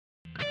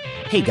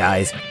Hey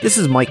guys, this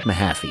is Mike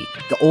Mahaffey,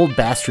 the old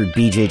bastard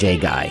BJJ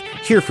guy,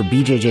 here for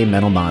BJJ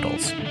Mental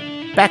Models.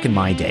 Back in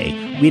my day,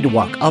 we had to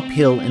walk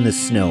uphill in the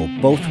snow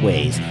both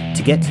ways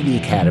to get to the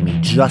academy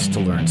just to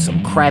learn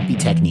some crappy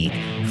technique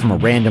from a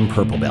random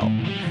purple belt.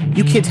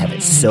 You kids have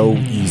it so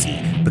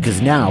easy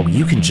because now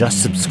you can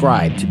just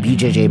subscribe to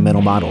BJJ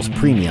Mental Models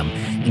Premium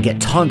and get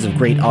tons of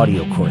great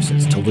audio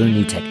courses to learn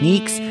new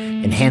techniques,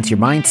 enhance your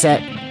mindset,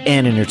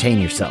 and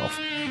entertain yourself.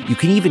 You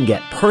can even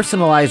get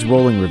personalized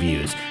rolling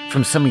reviews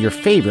from some of your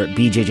favorite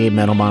BJJ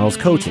Mental Models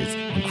coaches,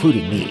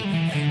 including me.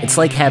 It's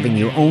like having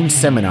your own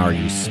seminar,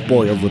 you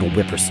spoiled little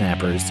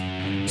whippersnappers.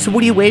 So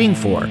what are you waiting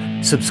for?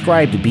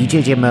 Subscribe to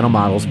BJJ Mental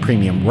Models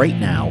Premium right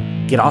now,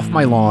 get off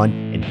my lawn,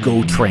 and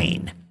go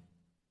train.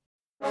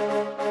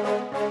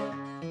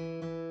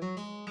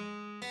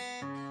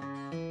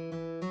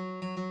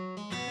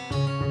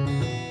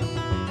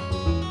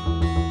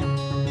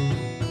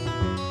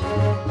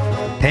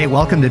 Hey,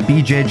 welcome to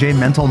BJJ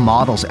Mental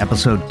Models,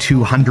 episode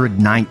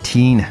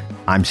 219.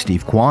 I'm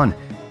Steve Kwan.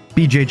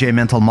 BJJ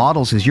Mental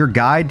Models is your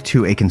guide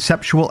to a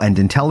conceptual and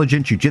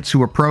intelligent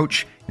jiu-jitsu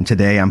approach, and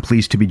today I'm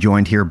pleased to be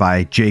joined here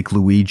by Jake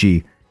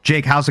Luigi.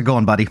 Jake, how's it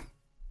going, buddy?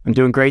 I'm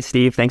doing great,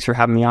 Steve. Thanks for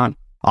having me on.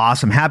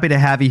 Awesome. Happy to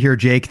have you here,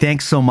 Jake.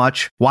 Thanks so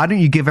much. Why don't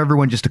you give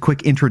everyone just a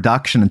quick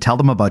introduction and tell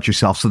them about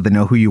yourself so they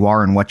know who you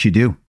are and what you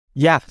do?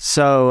 Yeah,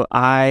 so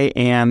I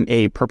am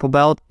a purple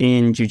belt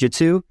in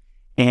jiu-jitsu.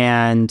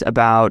 And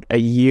about a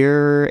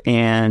year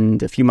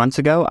and a few months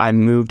ago, I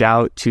moved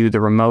out to the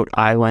remote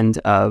island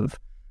of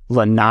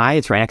Lanai.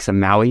 It's right next to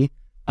Maui,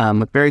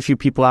 with very few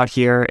people out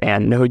here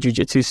and no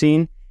jiu-jitsu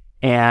scene.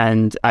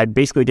 And I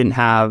basically didn't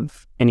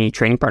have any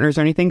training partners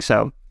or anything.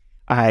 So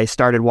I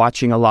started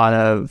watching a lot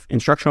of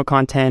instructional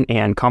content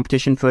and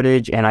competition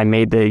footage. And I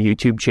made the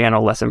YouTube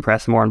channel Less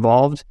Impressed, More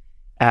Involved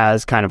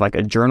as kind of like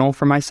a journal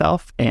for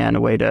myself and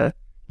a way to,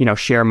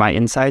 share my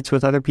insights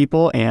with other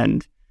people.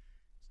 And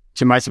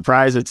to my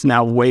surprise, it's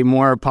now way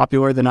more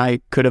popular than I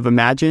could have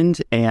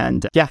imagined.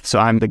 And yeah, so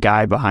I'm the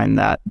guy behind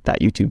that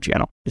YouTube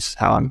channel. This is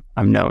how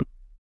I'm known.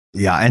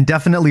 Yeah, and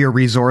definitely a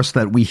resource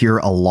that we hear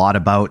a lot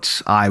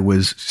about. I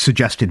was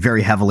suggested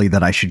very heavily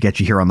that I should get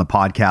you here on the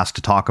podcast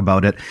to talk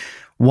about it.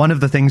 One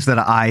of the things that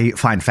I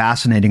find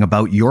fascinating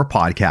about your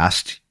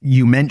podcast,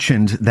 you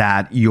mentioned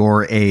that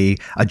you're a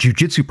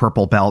jiu-jitsu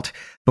purple belt,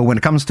 but when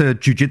it comes to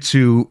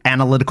jiu-jitsu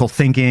analytical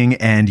thinking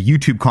and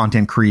YouTube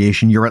content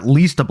creation, you're at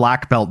least a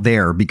black belt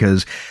there,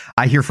 because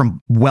I hear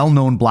from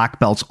well-known black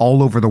belts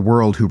all over the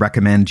world who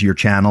recommend your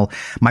channel.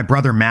 My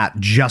brother Matt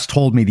just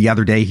told me the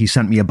other day, he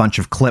sent me a bunch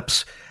of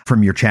clips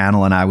from your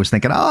channel, and I was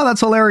thinking, oh,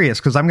 that's hilarious,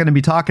 because I'm going to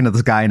be talking to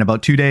this guy in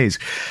about 2 days.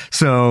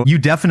 So you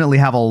definitely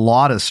have a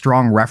lot of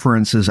strong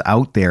references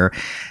out there.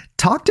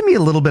 Talk to me a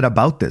little bit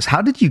about this.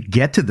 How did you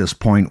get to this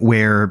point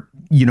where,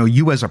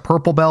 you as a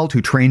purple belt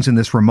who trains in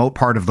this remote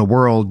part of the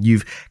world,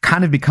 you've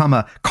kind of become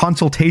a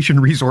consultation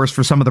resource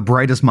for some of the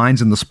brightest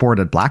minds in the sport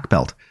at black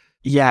belt?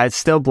 Yeah, it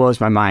still blows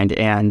my mind.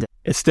 And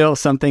it's still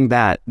something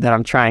that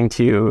I'm trying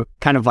to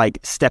kind of like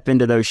step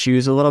into those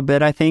shoes a little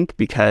bit, I think,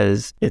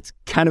 because it's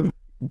kind of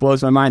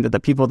blows my mind that the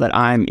people that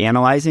I'm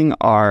analyzing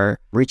are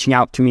reaching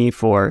out to me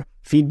for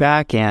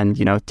feedback and,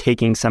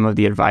 taking some of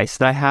the advice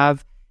that I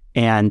have.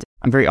 And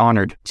I'm very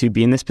honored to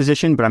be in this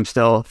position, but I'm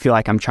still feel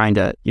like I'm trying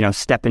to,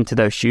 step into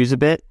those shoes a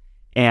bit.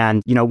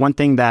 And, one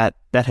thing that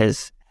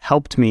has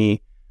helped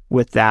me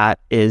with that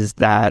is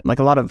that like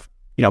a lot of,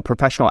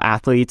 professional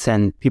athletes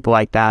and people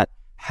like that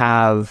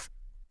have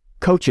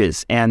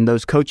coaches, and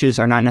those coaches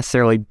are not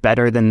necessarily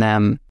better than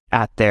them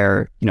at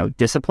their,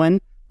 discipline,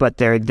 but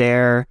they're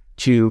there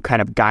to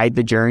kind of guide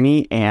the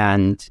journey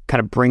and kind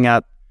of bring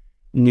up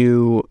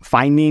new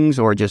findings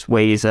or just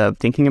ways of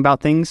thinking about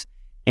things.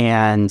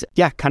 And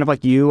yeah, kind of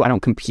like you, I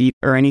don't compete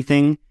or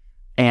anything.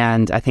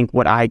 And I think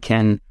what I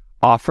can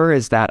offer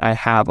is that I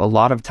have a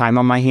lot of time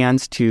on my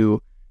hands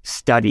to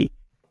study.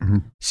 Mm-hmm.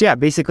 So yeah,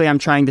 basically I'm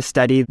trying to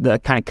study the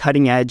kind of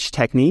cutting edge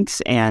techniques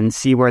and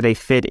see where they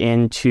fit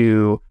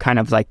into kind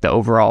of like the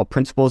overall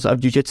principles of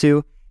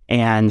jiu-jitsu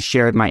and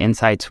share my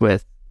insights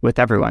with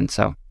everyone.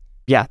 So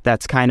yeah,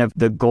 that's kind of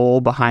the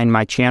goal behind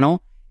my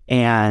channel.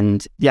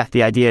 And yeah,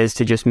 the idea is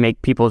to just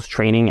make people's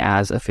training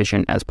as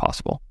efficient as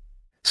possible.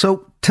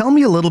 So tell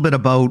me a little bit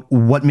about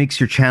what makes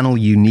your channel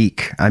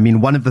unique. I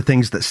mean, one of the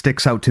things that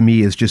sticks out to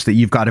me is just that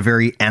you've got a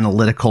very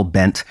analytical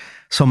bent.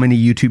 So many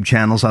YouTube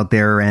channels out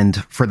there, and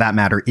for that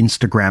matter,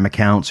 Instagram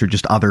accounts or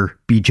just other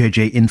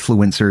BJJ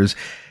influencers,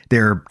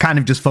 they're kind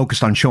of just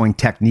focused on showing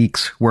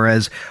techniques.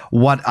 Whereas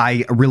what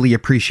I really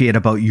appreciate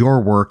about your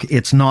work,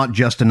 it's not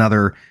just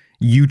another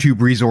YouTube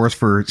resource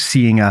for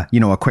seeing a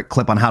quick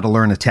clip on how to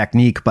learn a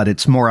technique, but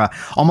it's more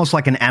almost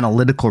like an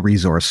analytical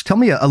resource. Tell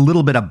me a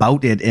little bit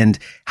about it and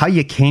how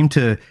you came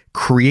to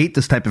create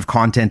this type of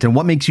content and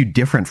what makes you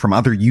different from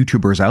other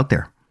YouTubers out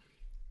there.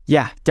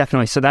 Yeah,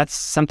 definitely. So that's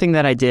something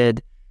that I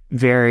did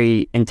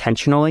very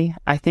intentionally,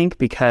 I think,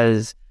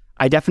 because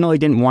I definitely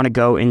didn't want to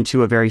go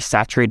into a very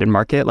saturated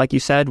market, like you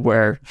said,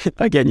 where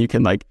again, you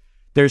can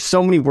there's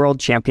so many world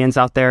champions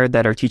out there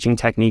that are teaching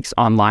techniques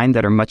online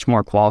that are much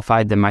more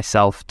qualified than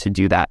myself to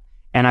do that.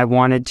 And I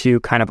wanted to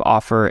kind of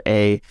offer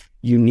a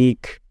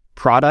unique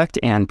product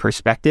and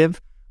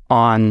perspective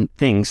on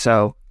things.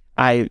 So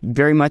I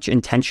very much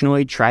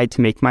intentionally tried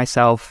to make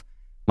myself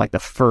like the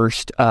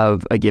first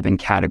of a given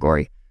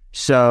category.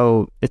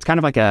 So it's kind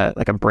of like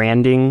a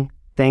branding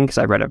thing, because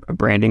I read a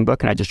branding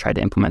book and I just tried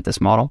to implement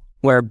this model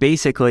where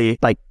basically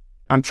like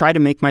I'm trying to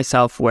make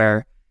myself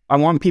where I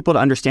want people to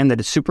understand that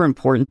it's super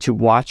important to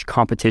watch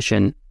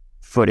competition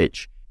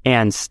footage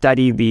and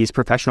study these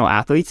professional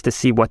athletes to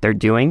see what they're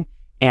doing.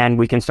 And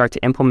we can start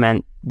to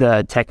implement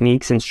the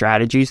techniques and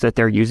strategies that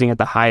they're using at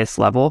the highest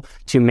level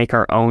to make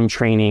our own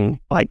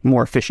training like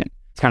more efficient.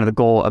 It's kind of the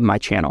goal of my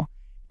channel.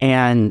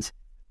 And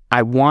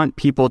I want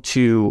people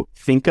to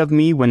think of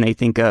me when they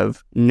think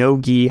of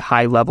no-gi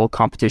high-level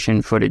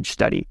competition footage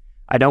study.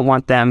 I don't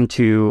want them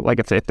to, like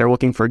if they're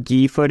looking for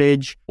gi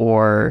footage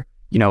or,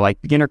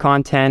 like beginner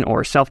content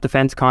or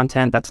self-defense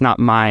content, that's not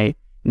my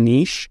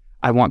niche.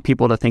 I want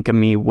people to think of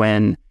me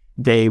when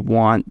they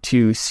want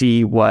to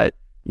see what,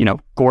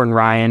 Gordon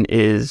Ryan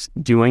is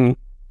doing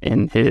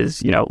in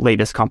his,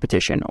 latest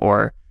competition,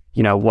 or,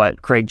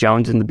 what Craig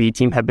Jones and the B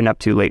team have been up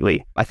to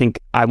lately. I think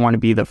I want to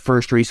be the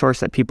first resource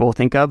that people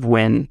think of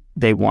when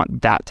they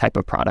want that type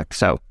of product.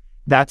 So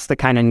that's the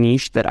kind of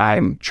niche that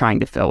I'm trying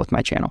to fill with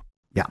my channel.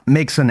 Yeah,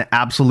 makes an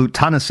absolute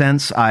ton of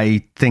sense.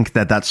 I think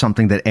that that's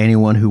something that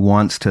anyone who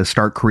wants to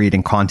start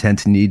creating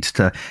content needs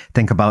to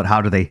think about. How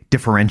do they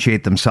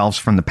differentiate themselves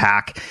from the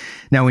pack?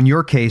 Now, in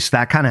your case,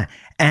 that kind of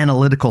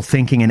analytical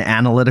thinking and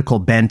analytical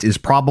bent is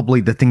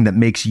probably the thing that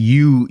makes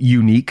you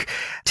unique.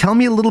 Tell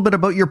me a little bit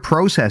about your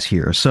process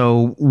here.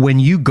 So when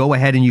you go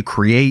ahead and you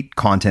create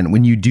content,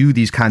 when you do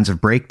these kinds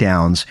of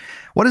breakdowns,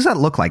 what does that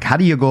look like? How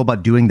do you go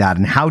about doing that?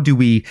 And how do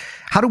we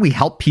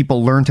help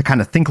people learn to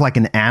kind of think like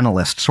an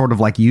analyst, sort of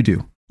like you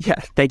do? Yeah,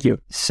 thank you.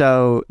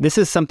 So this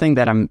is something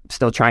that I'm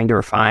still trying to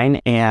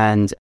refine,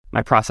 and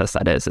my process,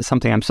 that is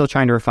something I'm still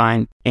trying to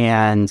refine.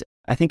 And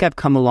I think I've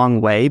come a long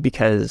way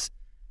because,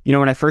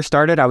 when I first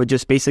started, I would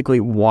just basically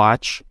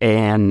watch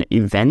an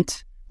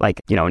event, like,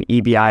 an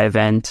EBI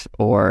event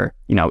or,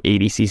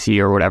 ADCC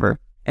or whatever.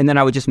 And then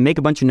I would just make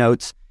a bunch of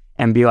notes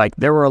and be like,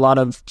 there were a lot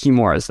of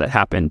Kimuras that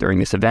happened during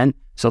this event,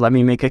 so let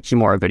me make a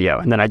Kimura video.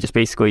 And then I just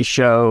basically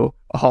show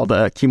all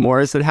the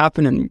Kimuras that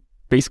happened and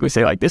basically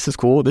say like, this is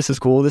cool, this is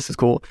cool, this is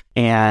cool.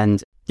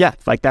 And yeah,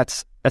 like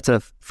that's a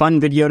fun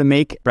video to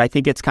make, but I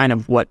think it's kind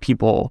of what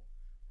people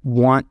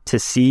want to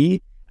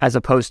see as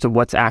opposed to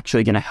what's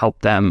actually going to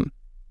help them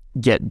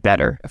get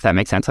better, if that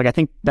makes sense. Like, I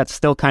think that's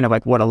still kind of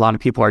like what a lot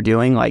of people are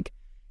doing. Like,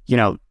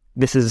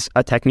 this is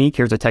a technique,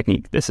 here's a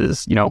technique. This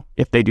is,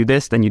 if they do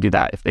this, then you do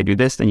that. If they do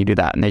this, then you do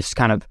that. And they just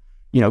kind of,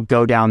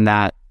 go down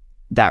that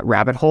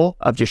rabbit hole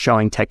of just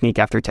showing technique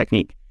after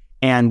technique.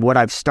 And what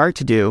I've started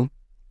to do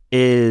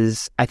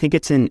is I think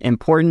it's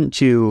important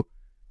to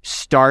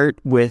start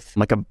with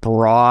like a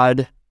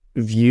broad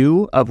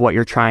view of what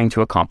you're trying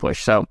to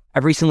accomplish. So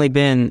I've recently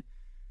been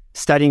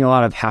studying a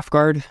lot of half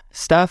guard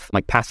stuff,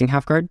 like passing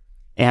half guard,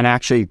 and I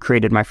actually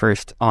created my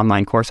first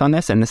online course on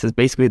this. And this is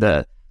basically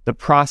the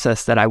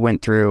process that I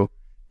went through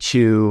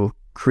to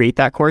create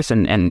that course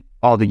and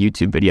all the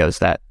YouTube videos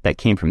that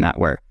came from that,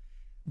 where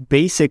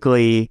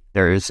basically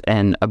there's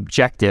an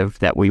objective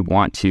that we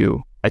want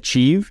to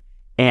achieve,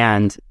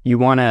 and you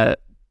want to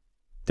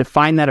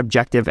define that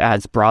objective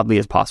as broadly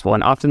as possible.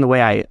 And often the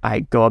way I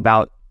go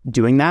about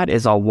doing that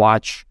is I'll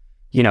watch,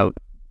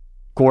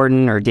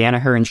 Gordon or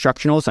Danaher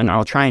instructionals, and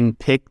I'll try and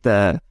pick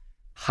the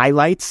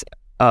highlights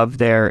of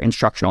their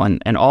instructional.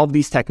 And all of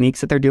these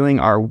techniques that they're doing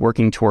are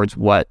working towards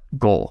what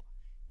goal?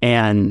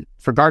 And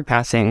for guard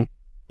passing,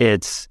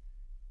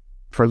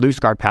 for loose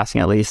guard passing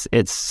at least,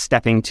 it's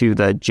stepping to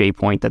the J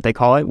point that they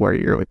call it, where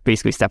you're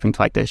basically stepping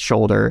to like the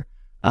shoulder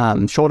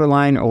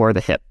line or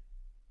the hip.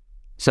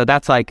 So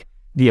that's like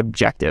the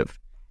objective.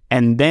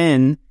 And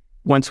then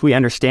once we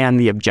understand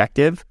the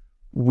objective,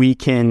 we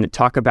can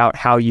talk about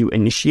how you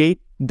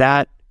initiate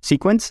that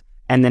sequence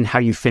and then how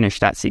you finish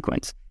that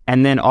sequence.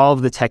 And then all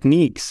of the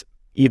techniques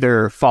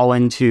either fall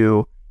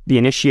into the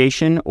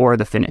initiation or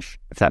the finish,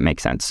 if that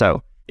makes sense.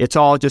 So it's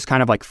all just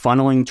kind of like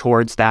funneling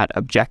towards that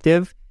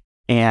objective,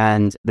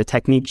 and the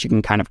techniques you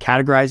can kind of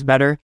categorize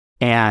better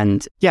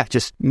and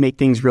just make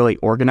things really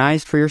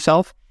organized for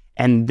yourself.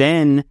 And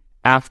then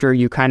after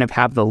you kind of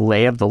have the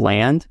lay of the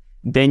land,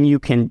 then you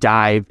can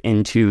dive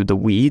into the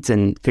weeds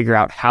and figure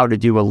out how to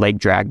do a leg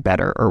drag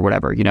better or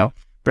whatever,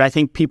 But I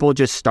think people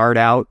just start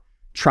out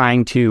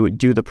trying to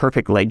do the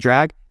perfect leg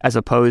drag as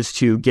opposed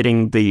to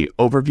getting the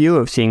overview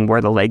of seeing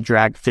where the leg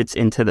drag fits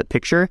into the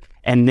picture,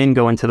 and then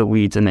go into the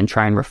weeds and then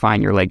try and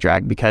refine your leg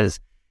drag. Because,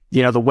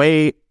 the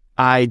way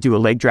I do a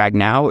leg drag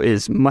now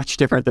is much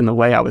different than the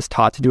way I was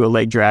taught to do a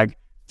leg drag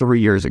 3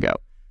 years ago.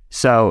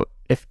 So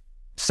if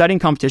studying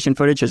competition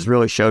footage has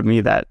really showed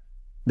me that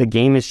the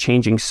game is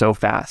changing so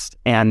fast,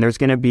 and there's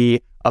going to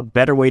be a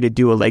better way to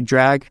do a leg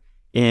drag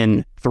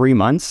in 3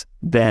 months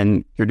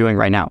than you're doing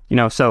right now.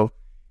 So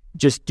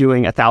just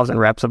doing 1,000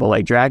 reps of a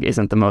leg drag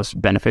isn't the most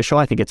beneficial.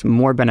 I think it's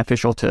more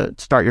beneficial to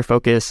start your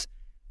focus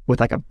with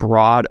like a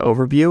broad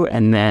overview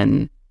and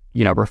then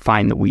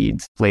refine the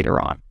weeds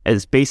later on,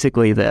 is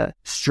basically the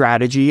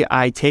strategy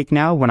I take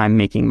now when I'm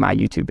making my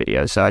YouTube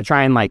videos. So I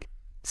try and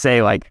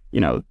say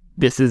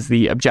this is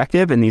the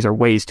objective and these are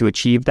ways to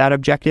achieve that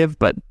objective.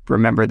 But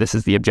remember, this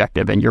is the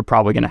objective, and you're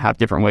probably going to have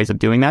different ways of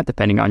doing that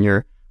depending on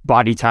your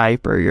body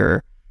type or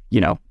your,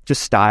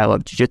 just style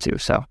of jiu-jitsu.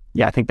 So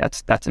yeah, I think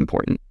that's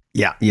important.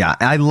 Yeah.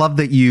 I love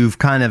that you've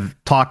kind of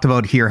talked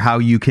about here how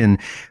you can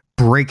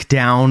break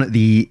down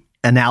the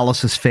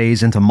analysis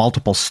phase into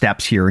multiple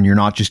steps here, and you're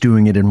not just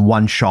doing it in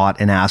one shot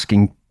and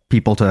asking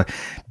people to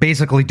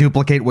basically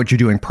duplicate what you're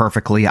doing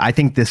perfectly. I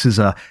think this is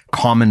a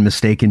common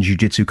mistake in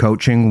jiu-jitsu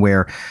coaching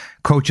where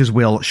coaches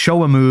will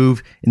show a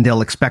move and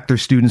they'll expect their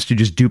students to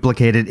just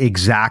duplicate it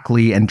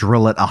exactly and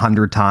drill it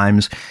 100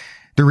 times.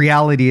 The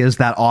reality is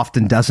that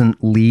often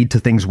doesn't lead to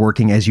things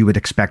working as you would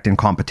expect in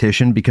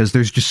competition, because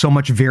there's just so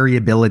much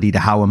variability to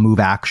how a move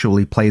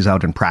actually plays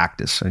out in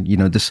practice. And,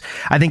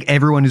 I think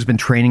everyone who's been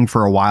training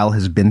for a while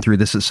has been through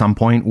this at some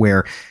point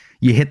where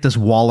you hit this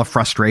wall of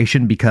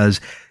frustration because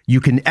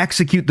you can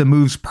execute the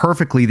moves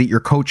perfectly that your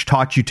coach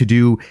taught you to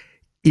do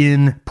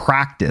in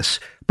practice,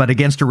 but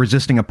against a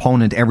resisting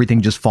opponent, everything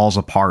just falls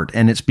apart.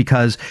 And it's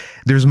because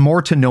there's more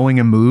to knowing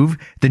a move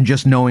than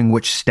just knowing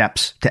which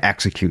steps to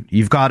execute.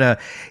 You've got to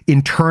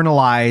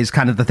internalize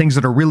kind of the things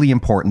that are really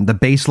important, the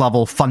base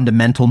level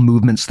fundamental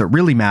movements that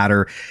really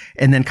matter,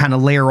 and then kind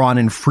of layer on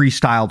and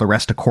freestyle the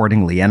rest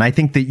accordingly. And I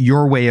think that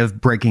your way of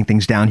breaking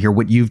things down here,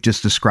 what you've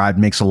just described,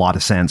 makes a lot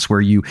of sense,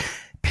 where you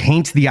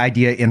paint the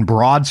idea in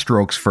broad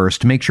strokes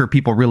first to make sure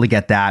people really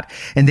get that,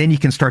 and then you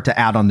can start to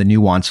add on the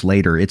nuance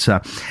later. It's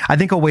I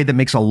think a way that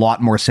makes a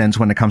lot more sense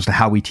when it comes to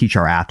how we teach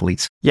our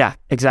athletes. Yeah,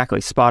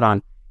 exactly. Spot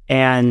on.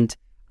 And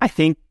I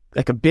think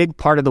a big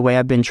part of the way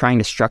I've been trying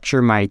to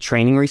structure my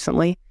training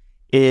recently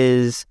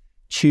is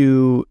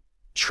to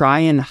try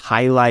and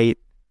highlight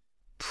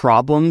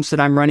problems that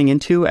I'm running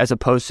into as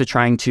opposed to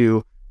trying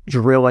to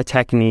drill a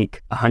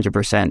technique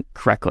 100%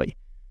 correctly.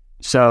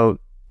 So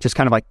just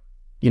kind of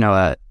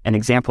an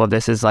example of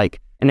this is an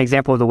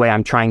example of the way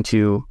I'm trying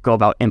to go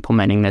about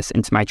implementing this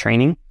into my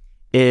training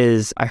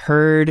is I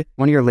heard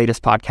one of your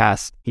latest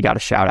podcasts, you got a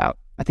shout out,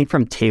 I think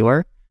from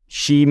Taylor.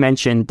 She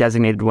mentioned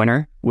designated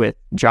winner with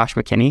Josh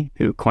McKinney,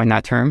 who coined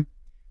that term.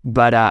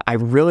 But I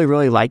really,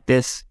 really like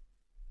this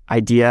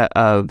idea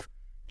of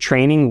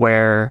training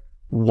where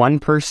one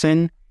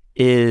person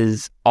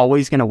is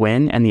always going to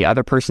win and the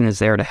other person is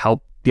there to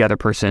help the other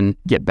person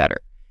get better.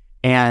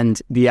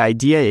 And the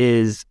idea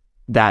is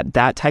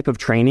that type of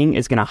training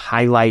is going to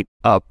highlight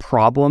a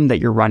problem that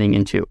you're running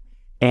into.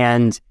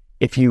 And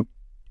if you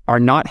are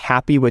not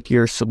happy with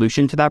your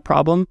solution to that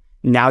problem,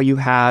 now you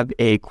have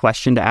a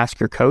question to ask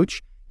your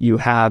coach. You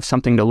have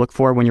something to look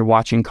for when you're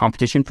watching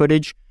competition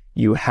footage.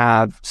 You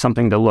have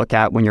something to look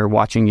at when you're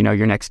watching,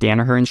 your next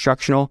Danaher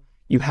instructional.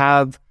 You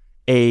have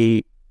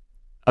a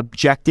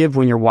objective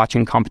when you're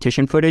watching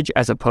competition footage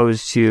as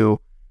opposed to,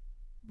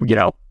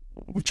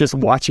 just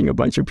watching a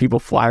bunch of people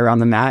fly around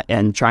the mat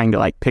and trying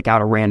to pick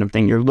out a random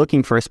thing. You're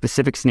looking for a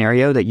specific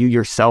scenario that you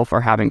yourself are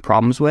having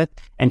problems with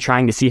and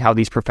trying to see how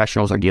these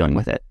professionals are dealing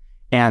with it.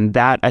 And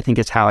that, I think,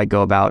 is how I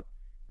go about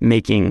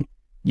making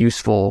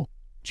useful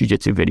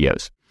jiu-jitsu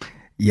videos.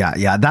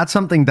 Yeah. That's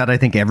something that I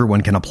think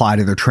everyone can apply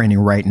to their training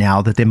right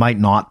now that they might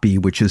not be,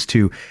 which is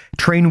to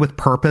train with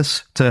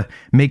purpose, to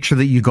make sure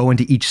that you go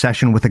into each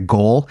session with a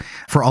goal.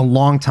 For a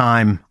long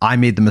time, I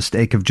made the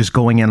mistake of just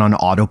going in on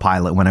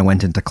autopilot when I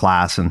went into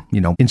class and,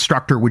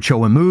 instructor would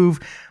show a move.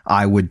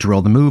 I would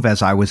drill the move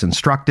as I was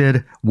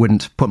instructed,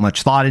 wouldn't put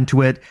much thought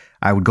into it.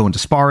 I would go into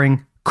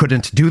sparring,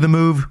 couldn't do the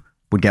move,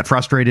 would get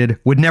frustrated,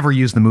 would never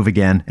use the move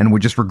again, and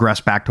would just regress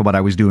back to what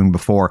I was doing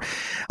before.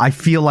 I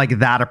feel like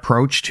that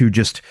approach to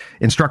just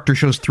instructor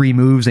shows 3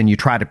 moves and you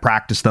try to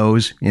practice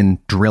those in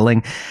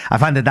drilling, I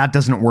find that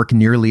doesn't work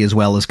nearly as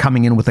well as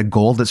coming in with a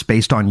goal that's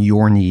based on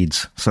your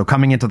needs. So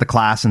coming into the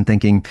class and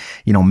thinking,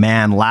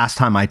 man, last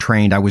time I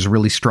trained, I was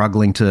really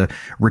struggling to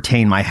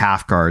retain my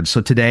half guard.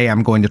 So today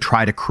I'm going to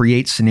try to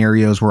create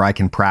scenarios where I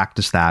can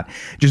practice that.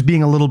 Just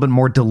being a little bit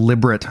more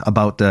deliberate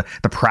about the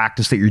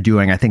practice that you're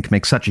doing, I think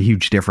makes such a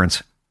huge difference.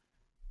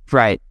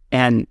 Right.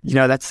 And,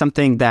 that's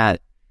something that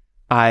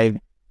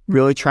I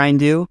really try and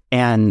do.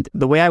 And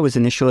the way I was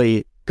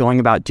initially going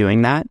about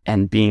doing that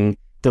and being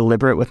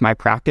deliberate with my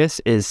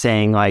practice is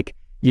saying I'm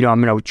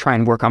going to try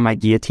and work on my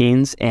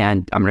guillotines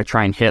and I'm going to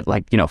try and hit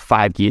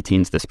 5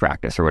 guillotines this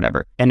practice or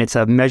whatever. And it's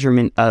a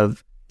measurement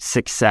of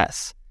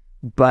success.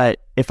 But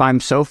if I'm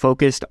so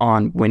focused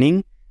on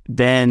winning,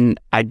 then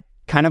I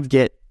kind of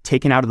get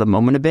taken out of the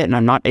moment a bit and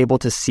I'm not able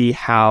to see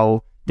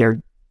how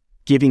they're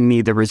giving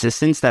me the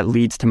resistance that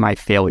leads to my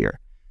failure.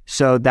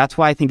 So that's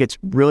why I think it's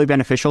really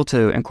beneficial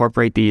to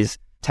incorporate these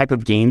type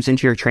of games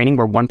into your training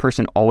where one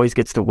person always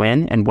gets to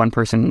win and one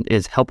person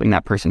is helping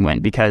that person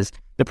win, because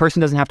the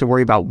person doesn't have to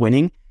worry about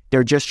winning.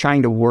 They're just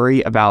trying to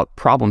worry about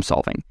problem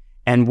solving.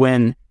 And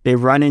when they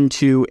run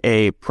into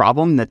a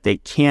problem that they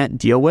can't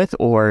deal with,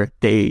 or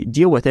they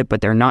deal with it,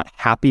 but they're not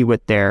happy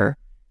with their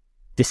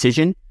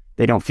decision,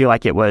 they don't feel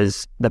like it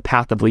was the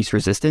path of least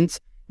resistance,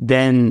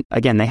 then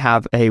again, they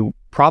have a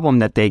problem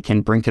that they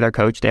can bring to their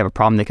coach. They have a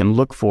problem they can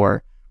look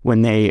for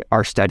when they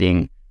are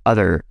studying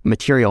other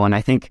material. And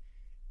I think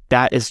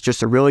that is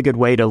just a really good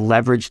way to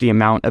leverage the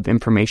amount of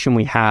information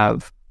we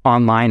have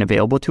online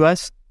available to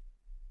us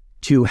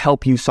to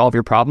help you solve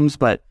your problems.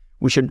 But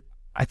we should,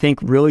 I think,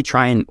 really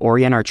try and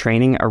orient our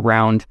training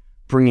around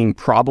bringing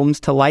problems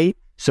to light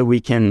so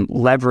we can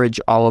leverage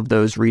all of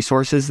those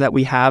resources that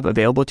we have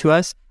available to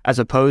us, as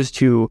opposed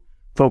to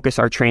focus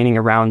our training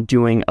around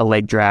doing a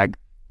leg drag,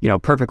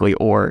 perfectly,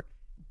 or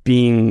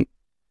being,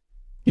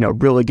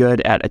 really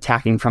good at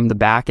attacking from the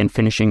back and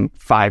finishing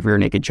 5 rear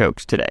naked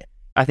chokes today.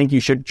 I think you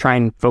should try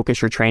and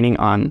focus your training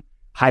on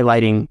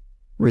highlighting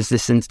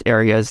resistance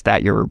areas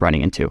that you're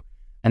running into.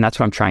 And that's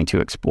what I'm trying to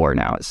explore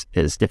now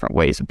is different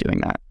ways of doing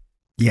that.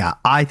 Yeah,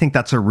 I think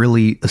that's a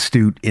really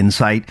astute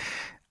insight.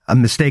 A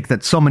mistake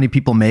that so many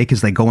people make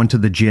is they go into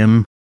the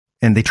gym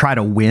and they try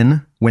to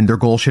win when their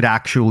goal should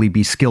actually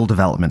be skill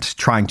development,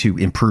 trying to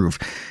improve.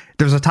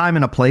 There's a time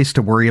and a place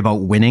to worry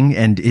about winning,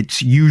 and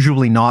it's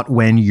usually not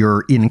when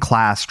you're in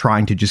class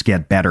trying to just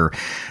get better.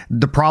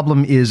 The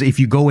problem is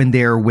if you go in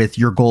there with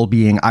your goal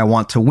being, I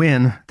want to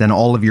win, then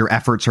all of your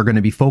efforts are going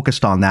to be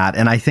focused on that.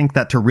 And I think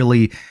that to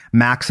really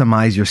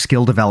maximize your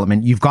skill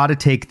development, you've got to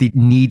take the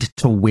need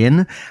to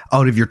win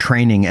out of your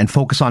training and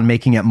focus on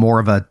making it more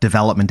of a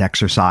development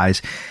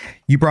exercise.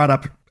 You brought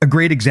up a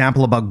great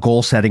example about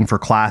goal setting for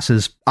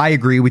classes. I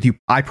agree with you.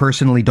 I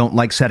personally don't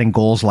like setting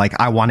goals like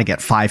I want to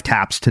get 5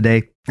 taps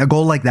today. A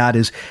goal like that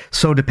is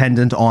so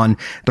dependent on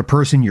the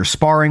person you're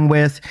sparring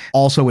with.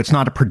 Also, it's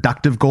not a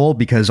productive goal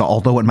because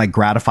although it might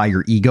gratify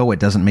your ego, it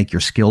doesn't make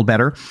your skill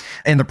better.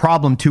 And the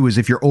problem too is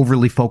if you're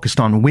overly focused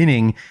on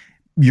winning,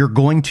 you're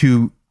going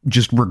to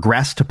just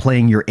regress to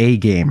playing your A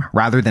game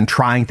rather than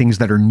trying things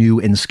that are new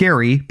and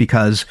scary,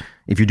 because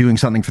if you're doing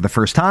something for the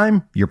first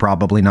time, you're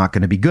probably not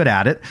going to be good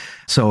at it.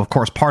 So of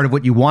course, part of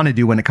what you want to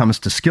do when it comes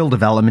to skill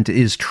development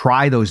is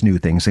try those new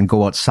things and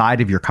go outside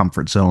of your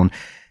comfort zone.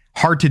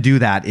 Hard to do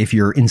that if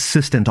you're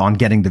insistent on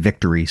getting the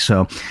victory.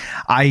 So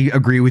I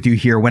agree with you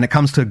here. When it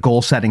comes to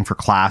goal setting for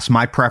class,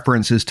 my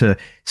preference is to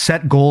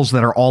set goals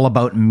that are all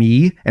about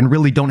me and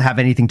really don't have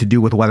anything to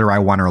do with whether I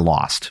won or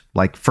lost.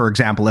 Like, for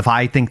example, if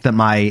I think that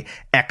my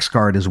X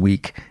guard is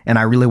weak and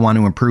I really want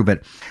to improve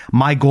it,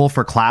 my goal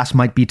for class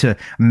might be to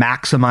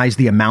maximize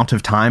the amount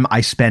of time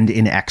I spend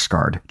in X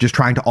guard, just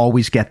trying to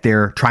always get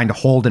there, trying to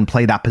hold and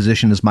play that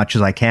position as much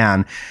as I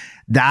can.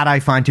 That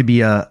I find to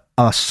be a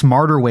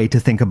smarter way to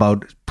think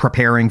about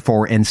preparing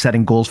for and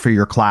setting goals for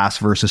your class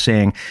versus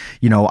saying,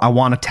 I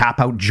want to tap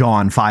out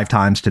John 5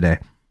 times today.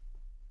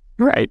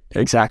 Right.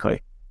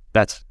 Exactly.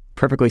 That's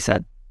perfectly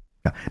said.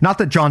 Yeah. Not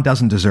that John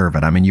doesn't deserve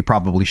it. I mean, you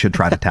probably should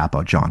try to tap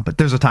out John, but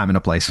there's a time and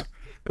a place.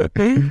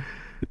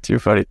 Too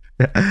funny.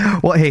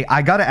 Well, hey,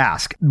 I got to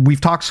ask,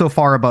 we've talked so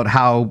far about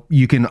how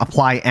you can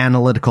apply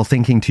analytical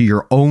thinking to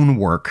your own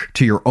work,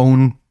 to your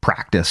own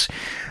practice.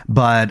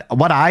 But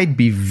what I'd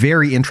be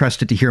very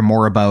interested to hear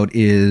more about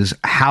is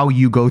how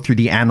you go through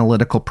the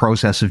analytical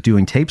process of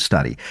doing tape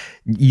study.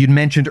 You'd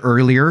mentioned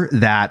earlier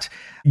that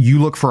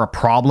you look for a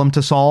problem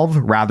to solve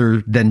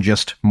rather than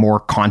just more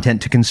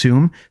content to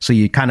consume. So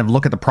you kind of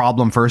look at the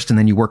problem first and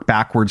then you work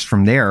backwards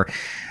from there.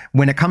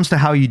 When it comes to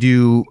how you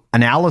do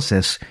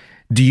analysis,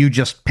 do you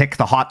just pick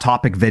the hot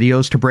topic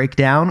videos to break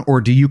down, or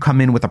do you come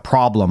in with a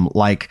problem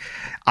like,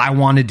 I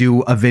want to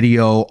do a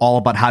video all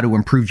about how to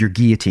improve your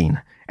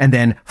guillotine, and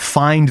then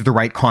find the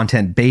right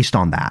content based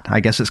on that? I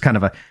guess it's kind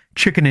of a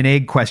chicken and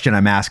egg question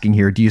I'm asking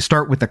here. Do you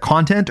start with the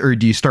content or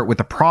do you start with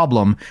the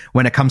problem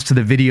when it comes to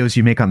the videos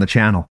you make on the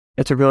channel?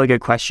 It's a really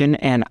good question.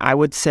 And I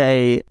would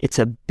say it's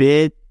a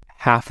bit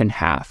half and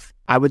half.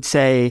 I would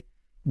say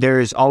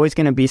there's always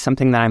going to be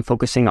something that I'm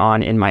focusing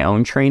on in my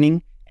own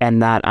training, and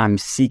that I'm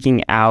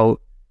seeking out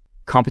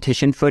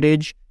competition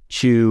footage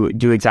to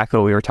do exactly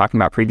what we were talking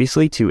about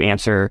previously, to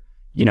answer,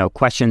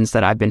 questions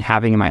that I've been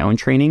having in my own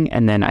training.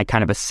 And then I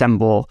kind of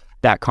assemble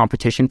that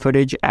competition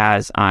footage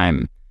as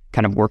I'm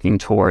kind of working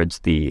towards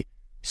the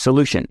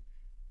solution.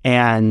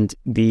 And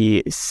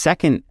the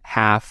second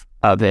half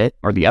of it,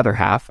 or the other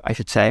half, I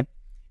should say,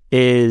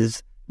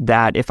 is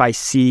that if I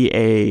see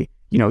a,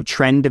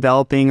 trend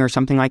developing or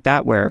something like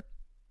that, where,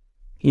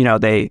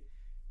 they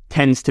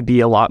tends to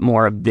be a lot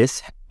more of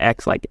this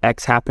X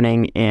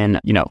happening in,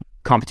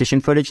 competition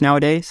footage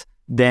nowadays,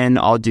 then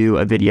I'll do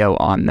a video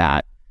on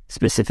that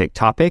specific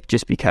topic,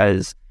 just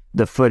because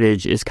the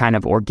footage is kind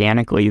of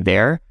organically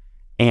there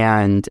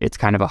and it's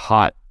kind of a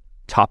hot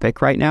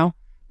topic right now.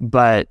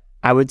 But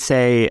I would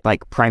say,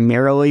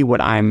 primarily what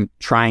I'm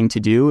trying to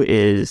do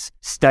is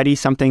study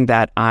something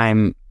that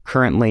I'm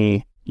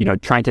currently,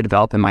 trying to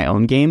develop in my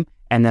own game.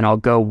 And then I'll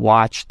go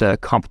watch the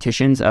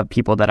competitions of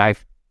people that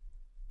I've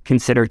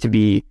considered to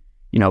be,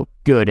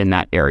 good in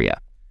that area.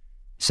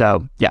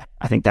 So yeah,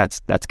 I think that's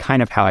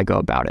kind of how I go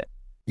about it.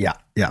 Yeah.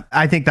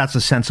 I think that's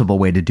a sensible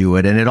way to do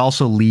it. And it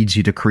also leads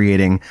you to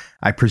creating,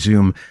 I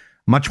presume,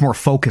 much more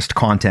focused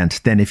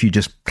content than if you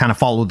just kind of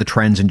follow the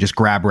trends and just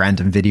grab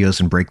random videos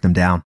and break them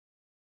down.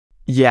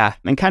 Yeah.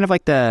 And kind of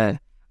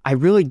I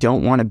really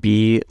don't want to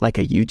be like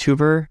a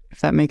YouTuber, if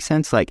that makes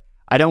sense.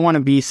 I don't want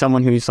to be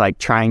someone who's like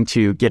trying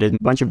to get a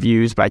bunch of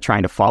views by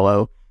trying to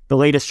follow the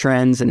latest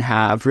trends and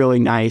have really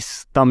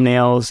nice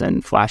thumbnails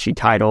and flashy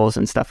titles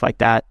and stuff like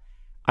that.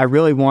 I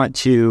really want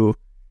to,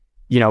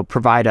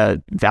 provide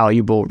a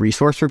valuable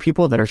resource for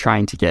people that are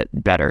trying to get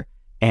better.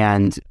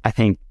 And I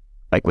think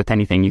like with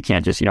anything, you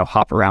can't just,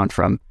 hop around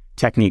from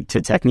technique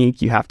to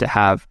technique. You have to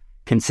have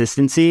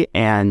consistency.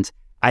 And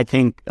I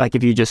think like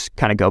if you just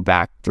kind of go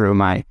back through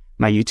my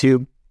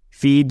YouTube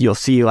feed, you'll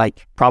see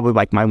like probably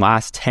like my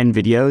last 10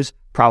 videos,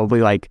 probably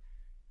like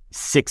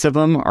 6 of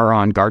them are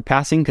on guard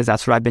passing because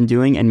that's what I've been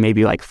doing. And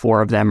maybe like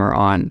 4 of them are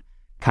on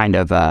kind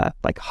of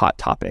like hot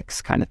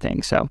topics kind of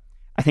thing. So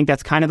I think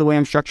that's kind of the way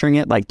I'm structuring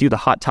it, like do the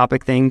hot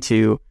topic thing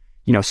to,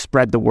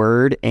 spread the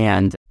word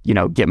and,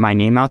 get my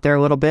name out there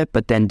a little bit,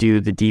 but then do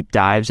the deep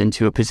dives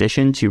into a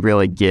position to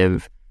really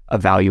give a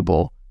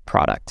valuable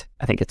product.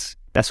 I think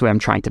that's the way I'm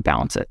trying to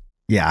balance it.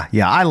 Yeah,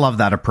 I love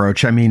that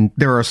approach. I mean,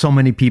 there are so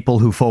many people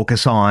who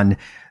focus on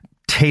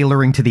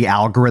tailoring to the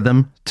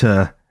algorithm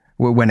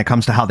when it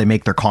comes to how they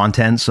make their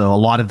content. So a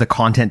lot of the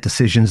content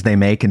decisions they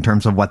make in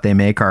terms of what they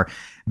make are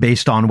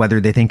based on whether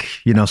they think,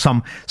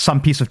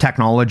 some piece of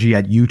technology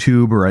at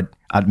YouTube or at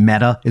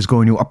Meta is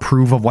going to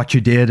approve of what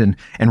you did and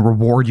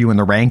reward you in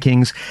the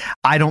rankings.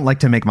 I don't like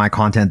to make my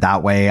content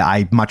that way.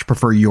 I much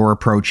prefer your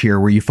approach here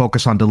where you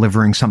focus on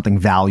delivering something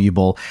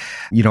valuable.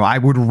 I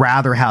would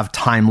rather have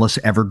timeless,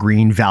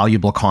 evergreen,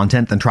 valuable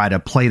content than try to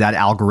play that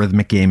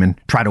algorithmic game and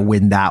try to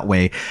win that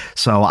way.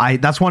 So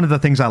that's one of the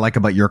things I like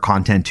about your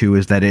content too,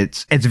 is that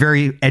it's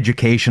very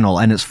educational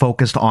and it's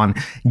focused on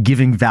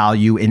giving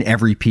value in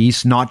every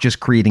piece, not just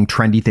creating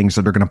trendy things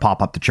that are going to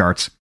pop up the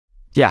charts.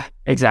 Yeah,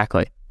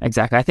 exactly.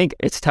 I think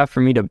it's tough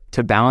for me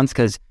to balance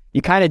because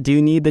you kind of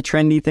do need the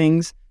trendy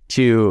things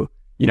to,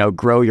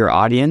 grow your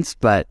audience.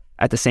 But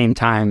at the same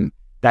time,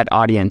 that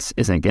audience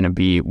isn't going to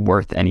be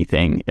worth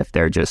anything if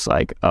they're just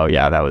like, oh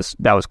yeah, that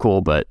was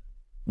cool, but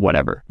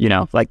whatever,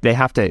 like they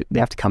have to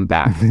come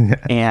back.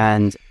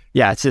 And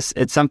yeah,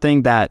 it's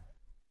something that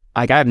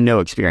like I have no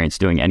experience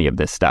doing any of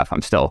this stuff.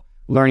 I'm still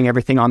learning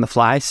everything on the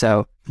fly.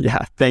 So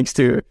yeah, thanks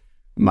to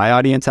my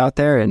audience out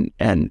there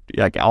and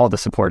like all the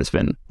support has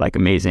been like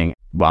amazing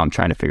while I'm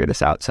trying to figure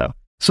this out. So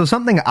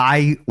something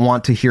I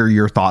want to hear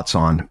your thoughts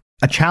on,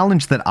 a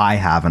challenge that I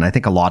have, and I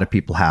think a lot of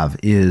people have,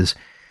 is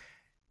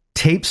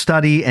tape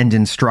study and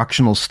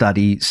instructional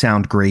study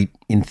sound great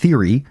in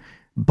theory,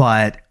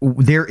 but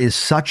there is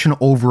such an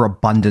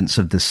overabundance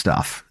of this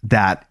stuff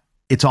that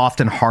it's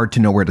often hard to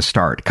know where to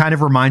start. Kind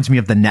of reminds me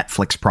of the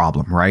Netflix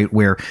problem, right?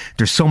 Where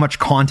there's so much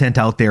content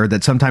out there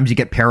that sometimes you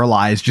get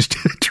paralyzed just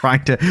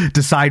trying to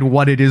decide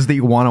what it is that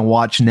you want to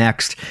watch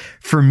next.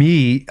 For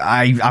me,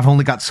 I've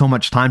only got so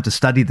much time to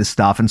study this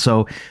stuff. And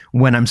so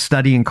when I'm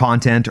studying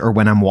content or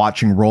when I'm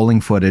watching rolling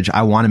footage,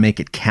 I want to make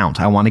it count.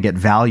 I want to get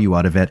value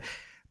out of it.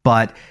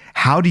 But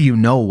how do you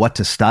know what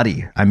to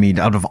study? I mean,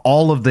 out of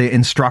all of the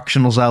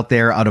instructionals out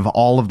there, out of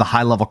all of the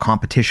high-level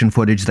competition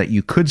footage that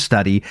you could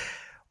study,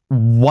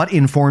 what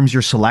informs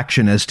your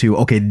selection as to,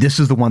 okay, this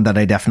is the one that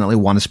I definitely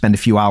want to spend a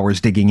few hours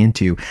digging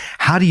into?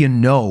 How do you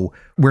know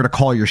where to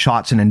call your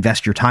shots and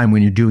invest your time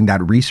when you're doing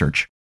that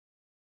research?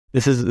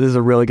 This is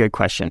a really good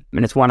question.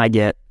 And it's one I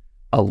get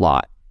a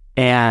lot.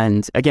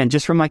 And again,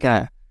 just from like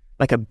a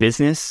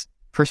business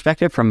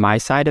perspective, from my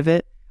side of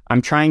it,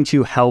 I'm trying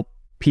to help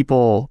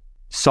people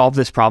solve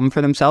this problem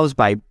for themselves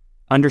by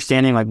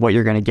understanding like what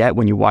you're going to get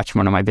when you watch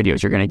one of my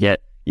videos. You're going to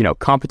get,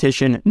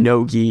 competition,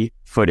 no-gi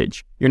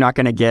footage. You're not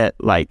going to get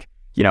like,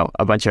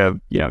 a bunch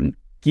of,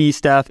 gi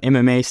stuff,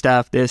 MMA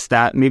stuff, this,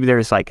 that. Maybe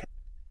there's like,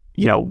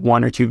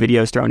 1 or 2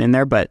 videos thrown in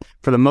there, but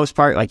for the most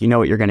part, like,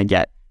 what you're going to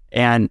get.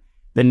 And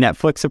the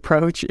Netflix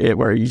approach,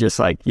 where you just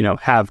like,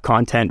 have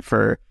content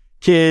for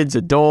kids,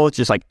 adults,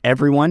 just like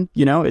everyone,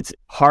 it's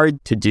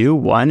hard to do.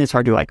 1, it's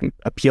hard to like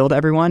appeal to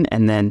everyone.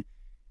 And then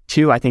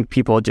 2, I think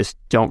people just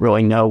don't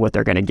really know what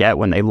they're going to get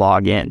when they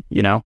log in,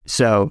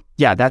 So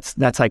yeah,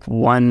 that's like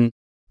one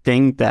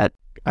thing that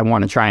I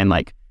want to try and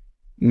like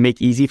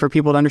make easy for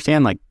people to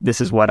understand. Like, this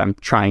is what I'm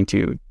trying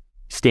to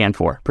stand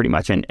for pretty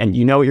much. And what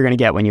you're going to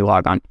get when you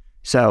log on.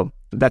 So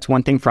that's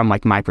one thing from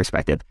like my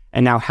perspective.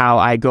 And now how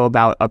I go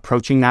about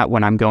approaching that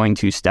when I'm going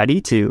to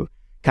study, to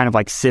kind of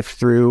like sift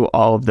through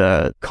all of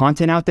the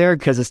content out there,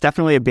 because it's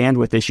definitely a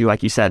bandwidth issue.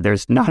 Like you said,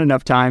 there's not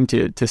enough time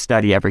to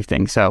study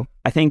everything. So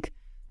I think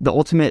the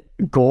ultimate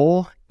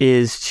goal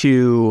is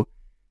to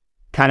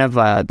kind of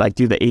like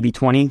do the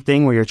 80-20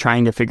 thing, where you're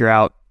trying to figure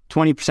out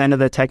 20% of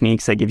the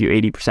techniques that give you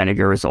 80% of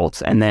your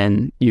results. And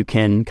then you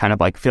can kind of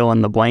like fill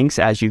in the blanks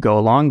as you go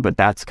along, but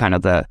that's kind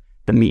of the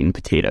meat and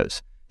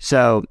potatoes.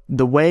 So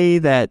the way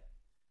that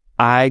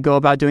I go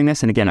about doing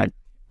this, and again,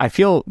 I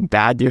feel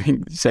bad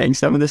saying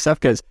some of this stuff,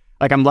 because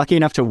like I'm lucky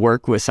enough to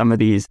work with some of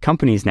these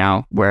companies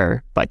now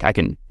where like I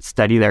can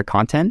study their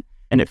content,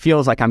 and it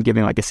feels like I'm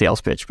giving like a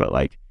sales pitch, but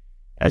like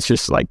it's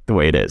just like the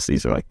way it is.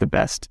 These are like the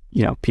best,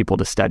 people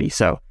to study.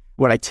 So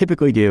what I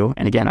typically do,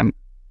 and again,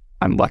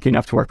 I'm lucky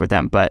enough to work with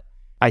them, but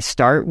I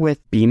start with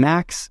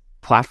BMAX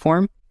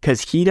platform,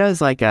 because he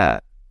does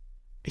a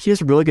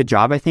really good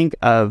job, I think,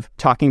 of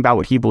talking about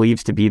what he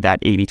believes to be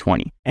that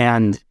 80-20.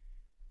 And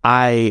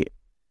I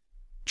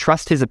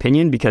trust his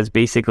opinion because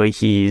basically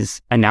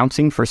he's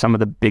announcing for some of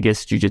the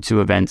biggest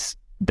jiu-jitsu events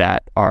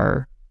that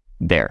are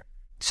there.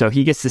 So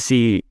he gets to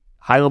see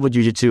high-level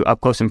jiu-jitsu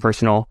up close and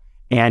personal,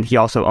 and he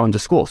also owns a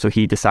school, so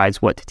he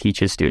decides what to teach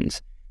his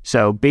students.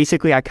 So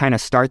basically, I kind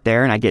of start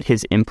there and I get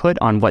his input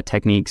on what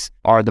techniques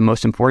are the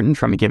most important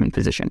from a given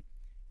position.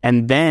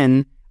 And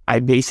then I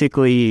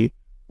basically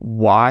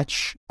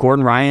watch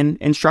Gordon Ryan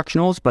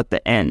instructionals, but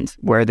the end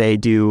where they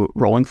do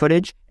rolling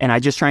footage, and I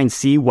just try and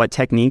see what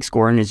techniques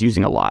Gordon is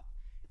using a lot.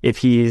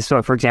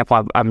 So for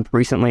example, I'm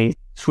recently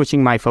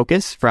switching my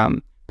focus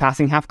from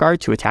passing half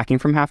guard to attacking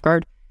from half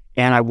guard,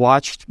 and I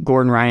watched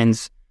Gordon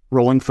Ryan's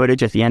rolling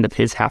footage at the end of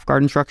his half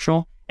guard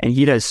instructional, and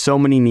he does so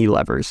many knee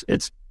levers.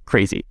 It's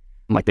crazy.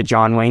 Like the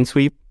John Wayne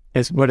sweep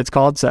is what it's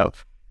called. So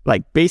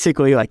like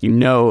basically like,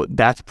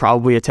 that's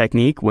probably a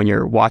technique when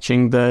you're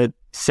watching the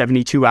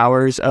 72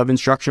 hours of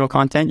instructional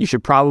content. You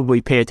should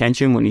probably pay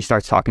attention when he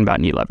starts talking about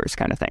knee levers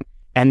kind of thing.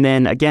 And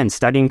then again,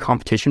 studying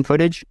competition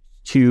footage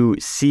to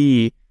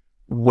see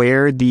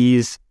where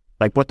these,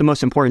 like what the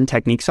most important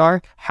techniques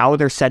are, how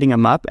they're setting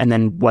them up, and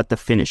then what the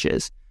finish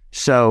is.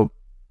 So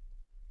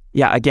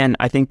yeah, again,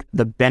 I think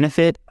the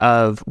benefit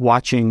of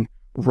watching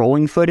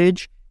rolling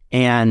footage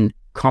and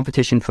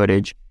competition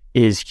footage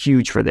is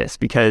huge for this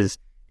because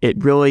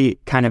it really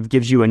kind of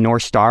gives you a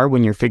North Star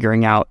when you're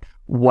figuring out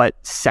what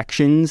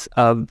sections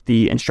of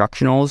the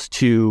instructionals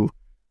to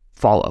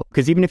follow.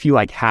 Because even if you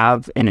like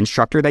have an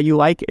instructor that you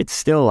like, it's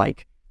still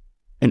like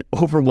an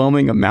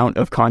overwhelming amount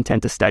of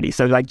content to study.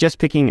 So like just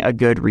picking a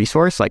good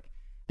resource like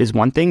is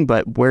one thing,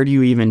 but where do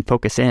you even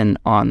focus in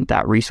on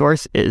that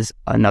resource is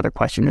another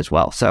question as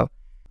well. So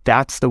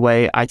that's the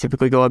way I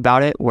typically go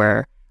about it,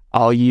 where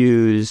I'll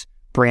use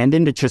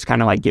Brandon to just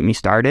kind of like get me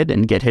started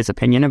and get his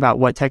opinion about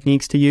what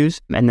techniques to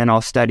use. And then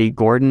I'll study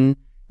Gordon,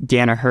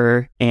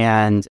 Danaher,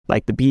 and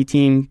like the B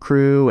team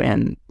crew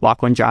and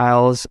Lachlan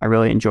Giles. I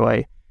really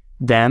enjoy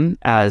them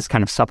as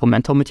kind of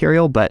supplemental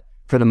material, but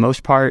for the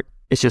most part,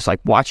 it's just like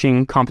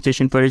watching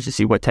competition footage to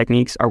see what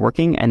techniques are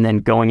working and then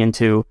going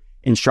into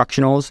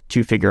instructionals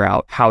to figure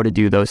out how to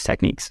do those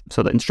techniques.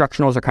 So the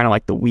instructionals are kind of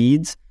like the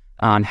weeds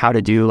on how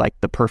to do like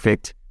the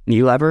perfect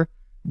knee lever.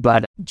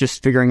 But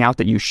just figuring out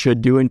that you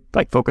should do and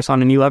like focus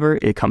on a knee lever,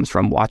 it comes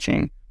from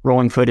watching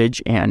rolling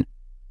footage and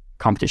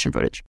competition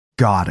footage.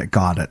 Got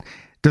it.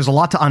 There's a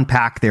lot to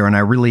unpack there, and I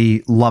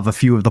really love a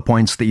few of the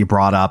points that you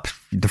brought up.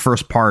 The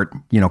first part,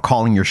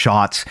 calling your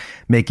shots,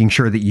 making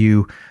sure that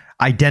you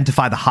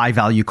identify the high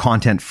value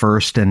content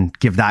first and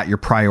give that your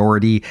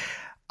priority.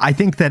 I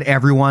think that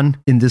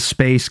everyone in this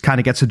space kind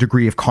of gets a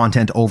degree of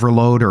content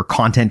overload or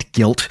content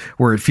guilt,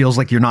 where it feels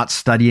like you're not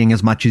studying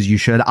as much as you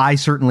should. I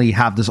certainly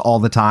have this all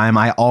the time.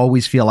 I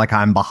always feel like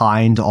I'm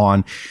behind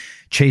on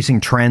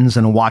chasing trends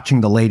and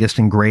watching the latest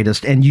and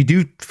greatest. And you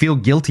do feel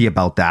guilty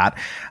about that.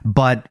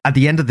 But at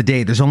the end of the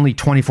day, there's only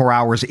 24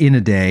 hours in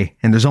a day,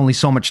 and there's only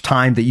so much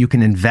time that you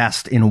can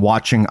invest in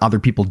watching other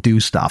people do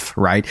stuff,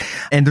 right?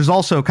 And there's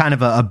also kind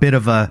of a bit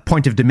of a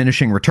point of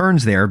diminishing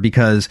returns there,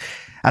 because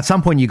at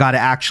some point you got to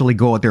actually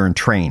go out there and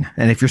train.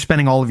 And if you're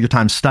spending all of your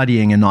time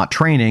studying and not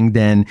training,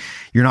 then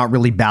you're not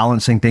really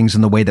balancing things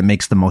in the way that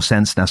makes the most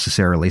sense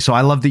necessarily. So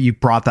I love that you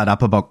brought that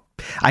up about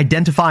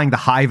identifying the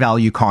high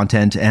value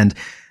content and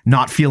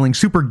not feeling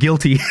super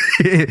guilty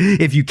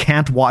if you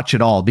can't watch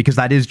it all, because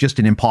that is just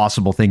an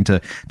impossible thing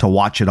to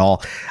watch it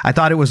all. I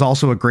thought it was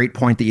also a great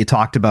point that you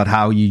talked about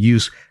how you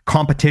use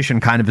competition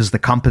kind of as the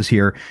compass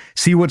here.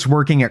 See what's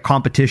working at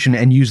competition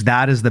and use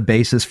that as the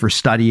basis for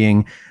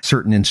studying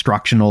certain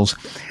instructionals.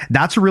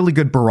 That's a really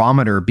good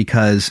barometer,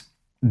 because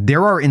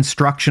there are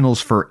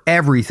instructionals for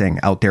everything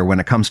out there when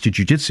it comes to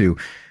jiu-jitsu,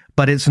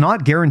 but it's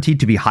not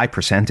guaranteed to be high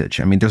percentage.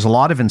 I mean, there's a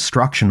lot of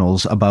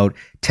instructionals about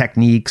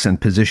techniques and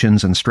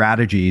positions and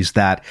strategies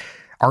that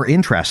are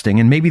interesting,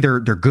 and maybe they're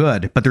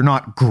good, but they're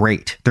not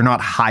great. They're not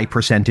high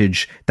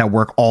percentage that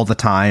work all the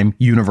time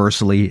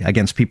universally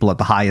against people at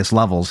the highest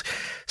levels.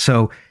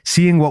 So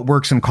seeing what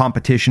works in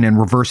competition and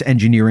reverse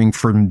engineering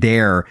from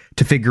there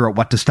to figure out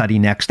what to study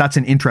next, that's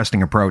an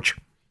interesting approach.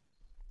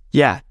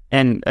 Yeah,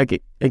 and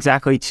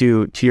exactly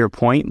to your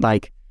point,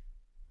 like,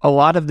 a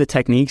lot of the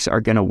techniques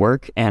are going to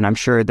work, and I'm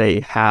sure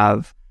they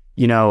have,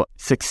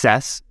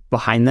 success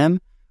behind them.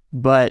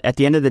 But at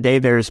the end of the day,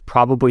 there's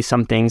probably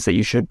some things that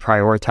you should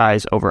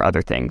prioritize over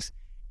other things.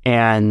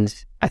 And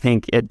I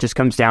think it just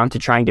comes down to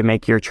trying to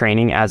make your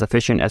training as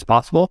efficient as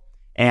possible.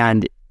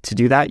 And to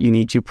do that, you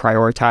need to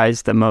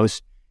prioritize the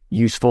most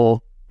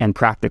useful and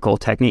practical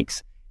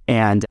techniques.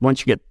 And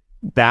once you get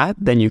that,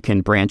 then you can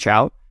branch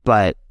out.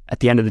 But at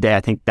the end of the day,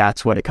 I think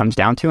that's what it comes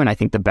down to. And I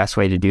think the best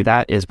way to do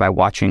that is by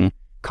watching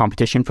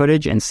competition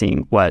footage and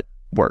seeing what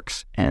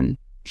works. And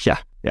yeah,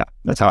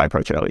 that's how I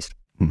approach it, at least.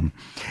 Mm-hmm.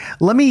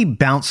 Let me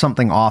bounce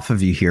something off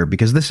of you here,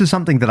 because this is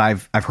something that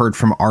I've heard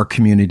from our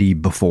community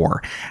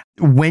before.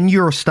 When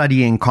you're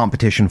studying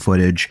competition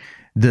footage,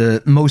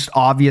 the most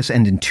obvious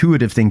and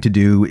intuitive thing to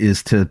do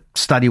is to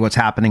study what's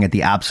happening at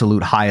the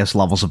absolute highest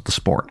levels of the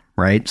sport,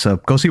 right? So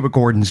go see what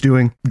Gordon's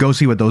doing, go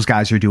see what those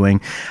guys are doing,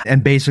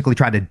 and basically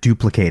try to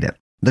duplicate it.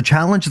 The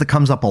challenge that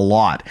comes up a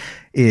lot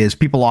is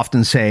people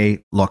often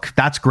say, look,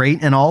 that's great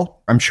and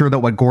all. I'm sure that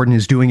what Gordon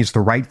is doing is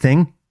the right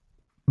thing,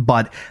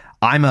 but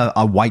I'm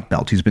a white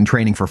belt who's been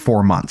training for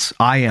 4 months.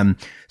 I am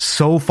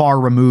so far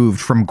removed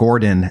from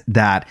Gordon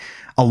that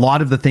a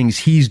lot of the things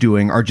he's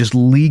doing are just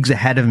leagues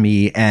ahead of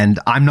me, and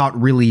I'm not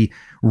really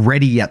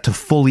ready yet to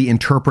fully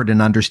interpret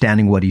and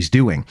understanding what he's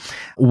doing.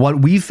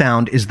 What we've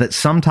found is that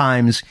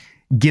sometimes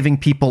giving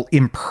people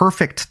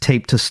imperfect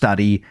tape to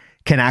study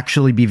can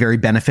actually be very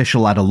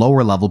beneficial at a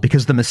lower level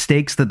because the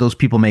mistakes that those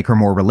people make are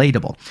more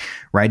relatable,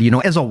 right? You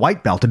know, as a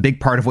white belt, a big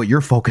part of what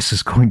your focus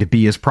is going to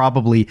be is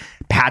probably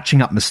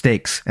patching up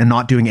mistakes and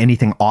not doing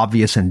anything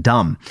obvious and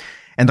dumb.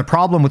 And the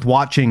problem with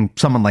watching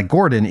someone like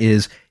Gordon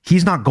is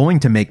he's not going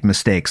to make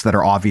mistakes that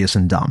are obvious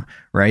and dumb,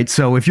 right?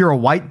 So if you're a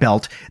white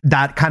belt,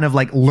 that kind of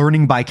like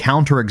learning by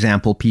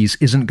counterexample piece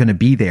isn't going to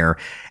be there.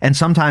 And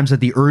sometimes at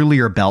the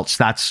earlier belts,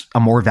 that's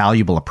a more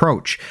valuable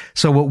approach.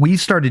 So what we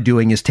started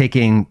doing is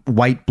taking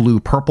white, blue,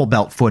 purple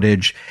belt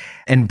footage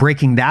and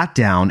breaking that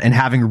down and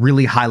having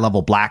really high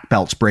level black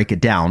belts break it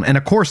down. And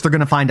of course, they're going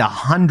to find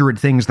 100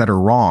 things that are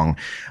wrong,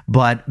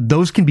 but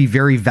those can be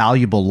very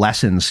valuable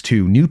lessons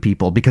to new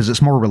people because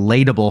it's more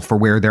relatable for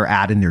where they're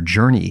at in their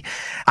journey.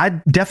 I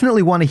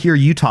definitely want to hear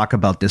you talk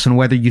about this and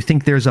whether you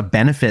think there's a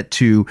benefit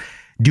to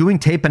doing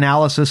tape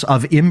analysis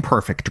of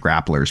imperfect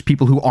grapplers,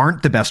 people who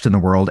aren't the best in the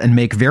world and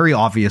make very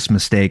obvious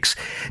mistakes.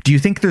 Do you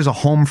think there's a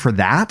home for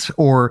that?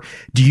 Or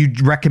do you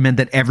recommend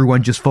that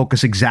everyone just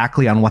focus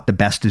exactly on what the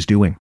best is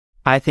doing?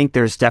 I think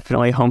there's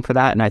definitely a home for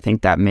that. And I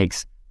think that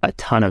makes a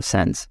ton of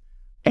sense.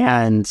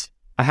 And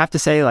I have to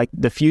say, like,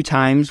 the few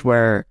times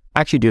where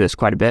I actually do this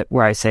quite a bit,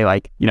 where I say,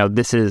 like, you know,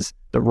 this is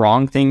the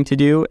wrong thing to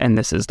do and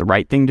this is the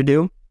right thing to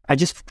do, I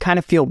just kind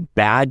of feel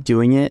bad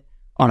doing it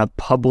on a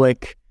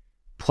public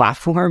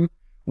platform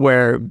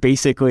where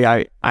basically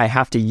I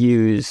have to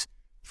use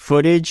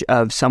footage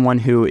of someone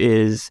who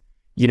is,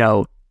 you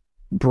know,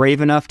 brave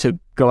enough to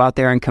go out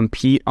there and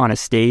compete on a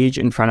stage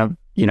in front of,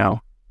 you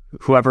know,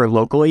 whoever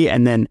locally.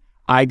 And then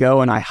I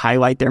go and I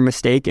highlight their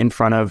mistake in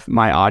front of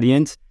my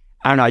audience.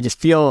 I don't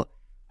know.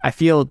 I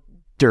feel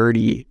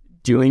dirty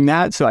doing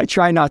that. So I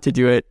try not to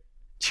do it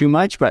too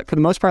much, but for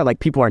the most part, like,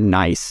 people are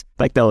nice.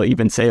 Like, they'll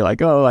even say,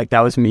 like, oh, like,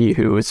 that was me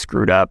who was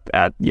screwed up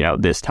at, you know,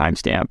 this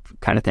timestamp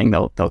kind of thing.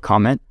 They'll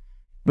comment.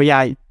 But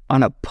yeah,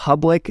 on a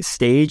public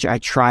stage, I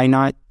try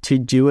not to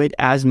do it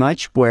as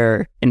much,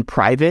 where in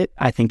private,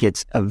 I think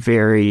it's a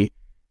very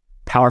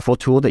powerful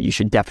tool that you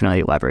should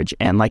definitely leverage.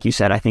 And like you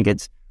said, I think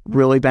it's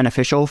really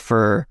beneficial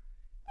for,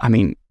 I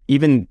mean,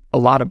 even a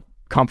lot of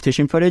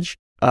competition footage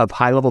of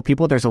high level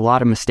people, there's a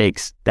lot of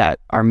mistakes that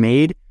are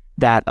made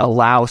that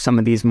allow some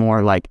of these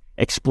more like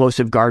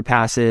explosive guard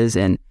passes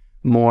and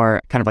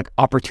more kind of like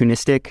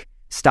opportunistic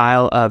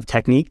style of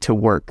technique to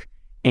work.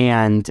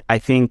 And I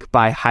think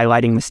by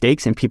highlighting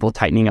mistakes and people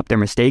tightening up their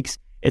mistakes,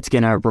 it's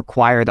going to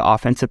require the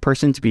offensive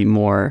person to be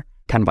more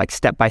kind of like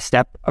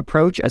step-by-step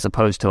approach, as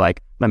opposed to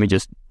like, let me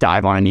just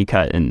dive on a knee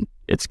cut and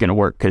it's going to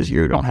work because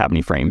you don't have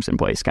any frames in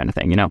place kind of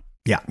thing, you know?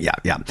 Yeah.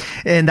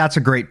 And that's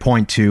a great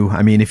point too.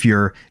 I mean, if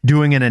you're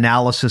doing an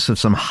analysis of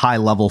some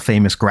high-level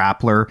famous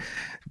grappler,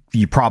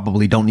 you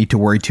probably don't need to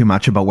worry too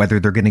much about whether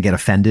they're going to get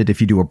offended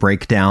if you do a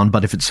breakdown.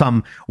 But if it's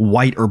some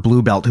white or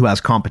blue belt who has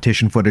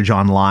competition footage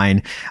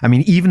online, I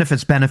mean, even if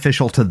it's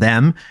beneficial to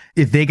them,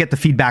 if they get the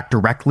feedback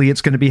directly,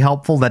 it's going to be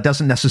helpful. That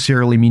doesn't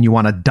necessarily mean you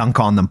want to dunk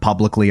on them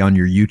publicly on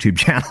your YouTube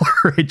channel,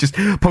 right? Just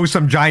post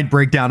some giant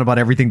breakdown about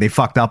everything they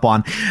fucked up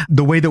on.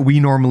 The way that we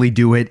normally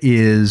do it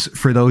is,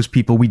 for those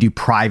people, we do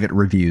private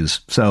reviews.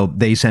 So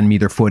they send me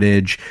their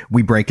footage,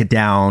 we break it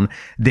down,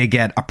 they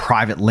get a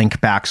private link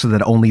back so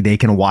that only they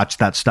can watch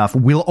that stuff.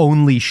 We'll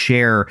only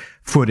share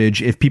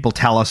footage if people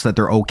tell us that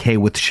they're okay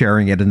with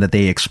sharing it and that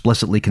they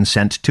explicitly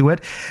consent to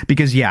it.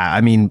 Because yeah,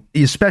 I mean,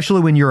 especially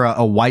when you're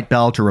a white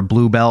belt or a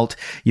blue belt,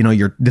 you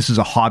know, this is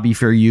a hobby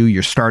for you,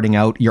 you're starting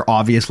out, you're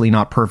obviously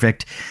not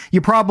perfect.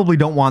 You probably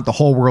don't want the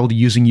whole world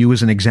using you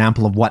as an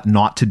example of what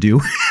not to do.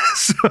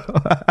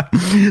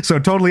 So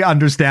totally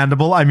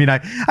understandable. I mean,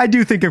 I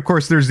do think, of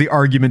course, there's the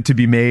argument to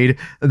be made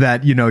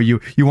that, you know, you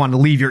want to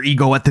leave your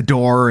ego at the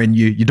door and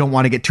you don't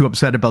want to get too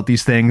upset about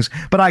these things.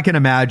 But I can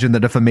imagine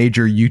that if a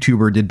major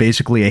YouTuber did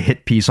basically a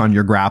hit piece on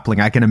your grappling,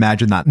 I can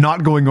imagine that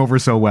not going over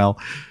so well.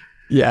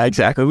 Yeah,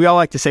 exactly. We all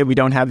like to say we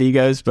don't have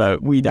egos,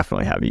 but we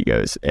definitely have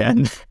egos.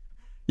 And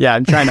yeah,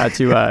 I'm trying not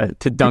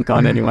to dunk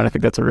on anyone. I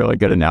think that's a really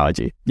good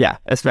analogy. Yeah,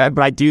 but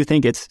I do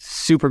think it's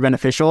super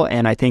beneficial.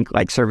 And I think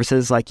like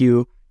services like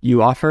you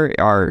offer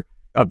are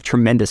of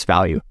tremendous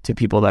value to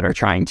people that are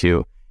trying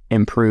to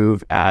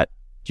improve at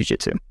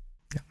jiu-jitsu.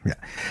 Yeah.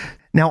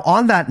 Now,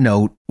 on that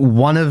note,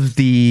 one of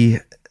the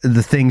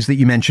things that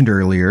you mentioned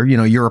earlier, you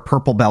know, you're a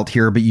purple belt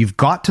here, but you've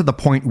got to the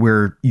point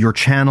where your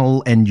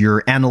channel and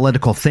your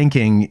analytical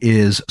thinking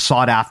is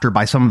sought after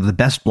by some of the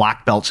best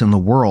black belts in the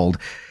world.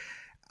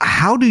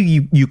 how do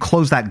you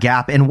close that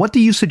gap, and what do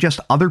you suggest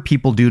other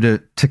people do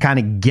to kind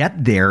of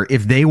get there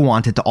if they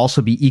wanted to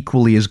also be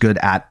equally as good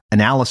at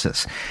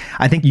analysis?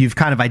 I think you've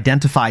kind of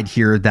identified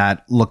here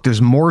that, look,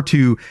 there's more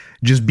to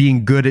just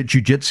being good at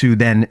jiu-jitsu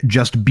than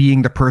just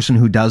being the person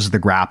who does the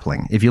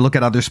grappling. If you look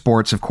at other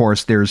sports, of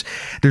course, there's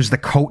the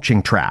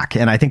coaching track.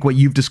 And I think what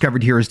you've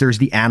discovered here is there's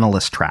the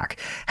analyst track.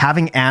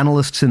 Having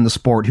analysts in the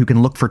sport who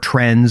can look for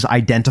trends,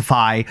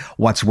 identify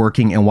what's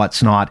working and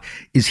what's not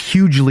is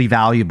hugely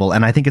valuable.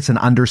 And I think it's an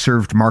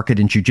underserved market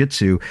in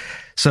jiu-jitsu.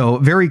 So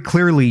very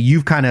clearly,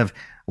 you've kind of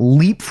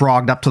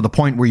leapfrogged up to the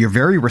point where you're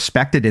very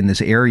respected in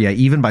this area,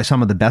 even by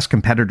some of the best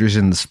competitors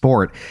in the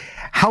sport.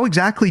 How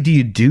exactly do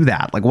you do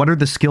that? Like, what are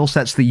the skill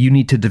sets that you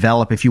need to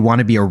develop if you want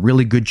to be a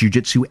really good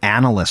jiu-jitsu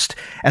analyst,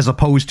 as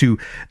opposed to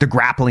the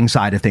grappling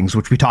side of things,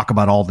 which we talk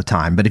about all the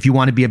time? But if you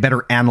want to be a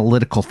better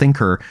analytical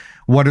thinker,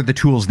 what are the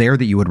tools there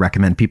that you would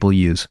recommend people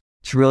use?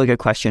 It's a really good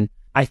question.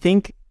 I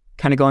think,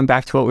 kind of going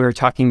back to what we were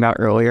talking about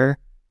earlier,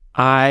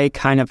 I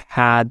kind of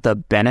had the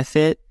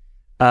benefit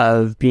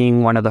of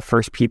being one of the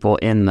first people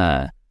in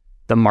the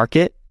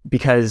market,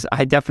 because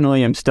I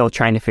definitely am still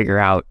trying to figure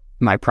out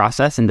my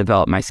process and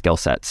develop my skill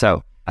set.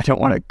 So I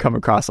don't want to come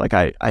across like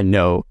I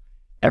know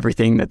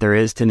everything that there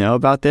is to know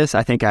about this.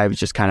 I think I was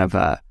just kind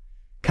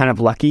of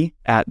lucky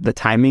at the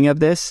timing of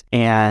this.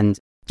 And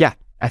yeah,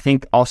 I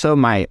think also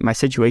my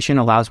situation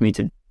allows me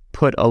to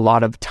put a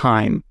lot of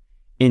time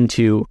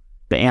into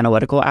the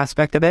analytical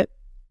aspect of it.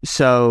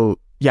 So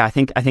yeah, I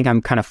think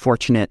I'm kind of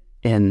fortunate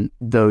in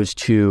those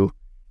two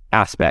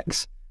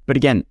aspects. But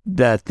again,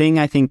 the thing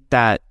I think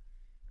that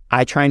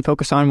I try and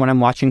focus on when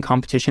I'm watching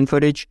competition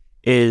footage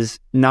is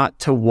not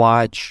to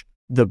watch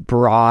the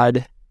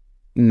broad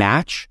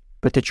match,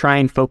 but to try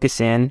and focus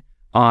in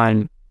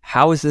on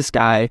how is this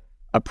guy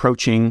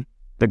approaching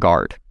the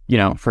guard,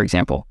 for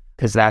example,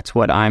 because that's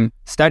what I'm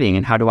studying.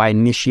 And how do I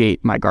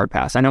initiate my guard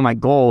pass? I know my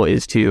goal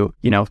is to,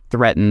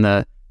 threaten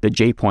the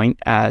J point,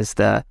 as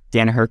the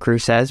Danaher crew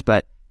says,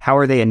 but how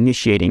are they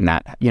initiating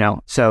that?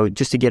 So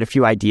just to get a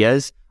few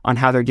ideas on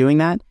how they're doing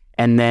that.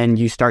 And then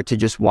you start to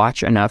just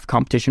watch enough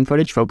competition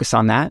footage, focus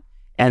on that.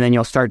 And then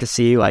you'll start to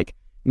see like,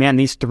 man,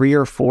 these 3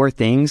 or 4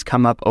 things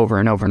come up over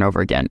and over and over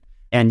again.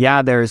 And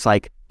yeah, there's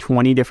like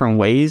 20 different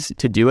ways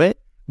to do it,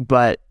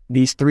 but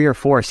these 3 or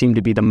 4 seem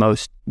to be the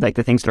most, like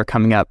the things that are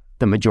coming up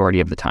the majority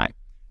of the time.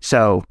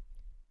 So,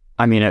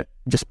 I mean,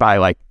 just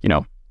by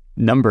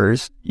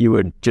numbers, you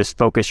would just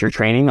focus your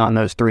training on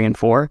those 3 and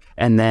 4,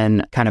 and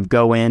then kind of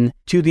go in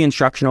to the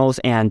instructionals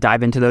and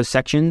dive into those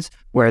sections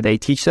where they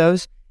teach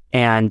those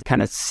and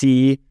kind of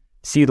see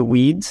the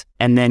weeds,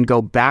 and then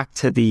go back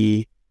to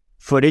the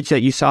footage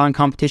that you saw in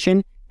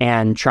competition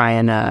and try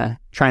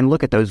and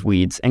look at those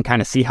weeds and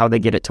kind of see how they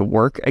get it to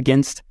work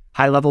against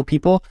high level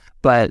people.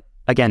 But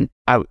again,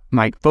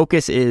 my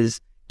focus is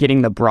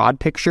getting the broad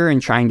picture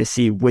and trying to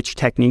see which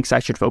techniques I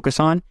should focus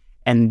on,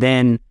 and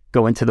then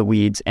go into the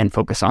weeds and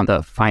focus on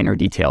the finer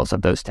details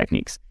of those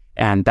techniques.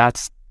 And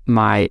that's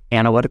my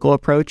analytical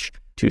approach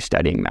to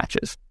studying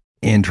matches.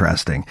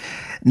 Interesting.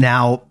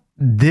 Now,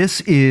 this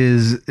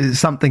is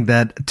something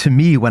that, to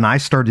me, when I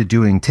started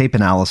doing tape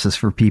analysis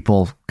for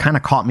people, kind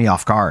of caught me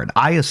off guard.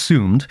 I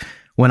assumed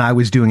when I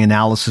was doing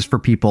analysis for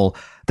people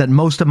that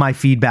most of my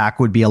feedback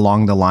would be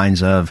along the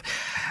lines of,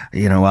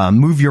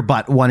 move your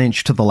butt 1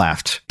 inch to the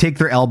left, take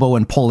their elbow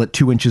and pull it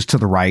 2 inches to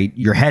the right.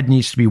 Your head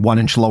needs to be 1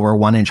 inch lower,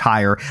 1 inch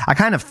higher. I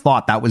kind of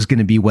thought that was going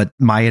to be what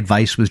my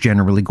advice was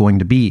generally going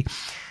to be.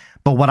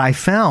 But what I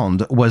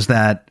found was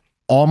that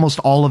almost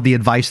all of the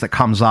advice that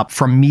comes up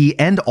from me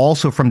and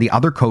also from the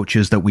other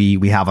coaches that we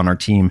have on our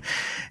team,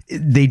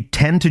 they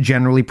tend to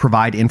generally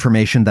provide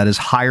information that is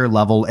higher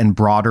level and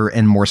broader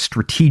and more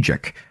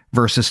strategic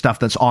versus stuff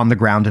that's on the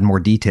ground and more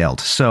detailed.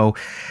 So,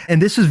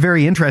 and this is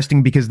very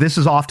interesting because this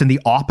is often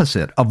the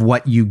opposite of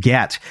what you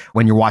get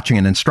when you're watching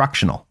an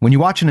instructional. When you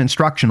watch an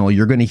instructional,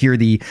 you're going to hear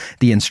the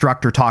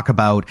instructor talk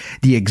about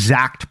the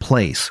exact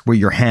place where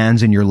your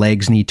hands and your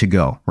legs need to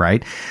go,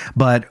 right?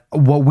 But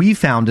what we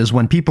found is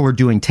when people are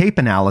doing tape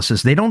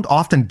analysis, they don't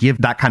often give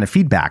that kind of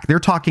feedback. They're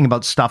talking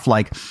about stuff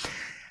like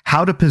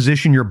how to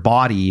position your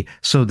body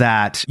so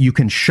that you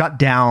can shut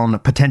down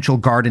potential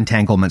guard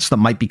entanglements that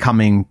might be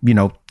coming,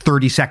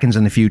 30 seconds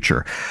in the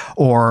future,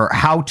 or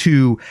how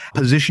to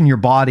position your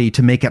body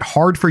to make it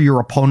hard for your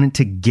opponent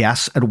to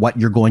guess at what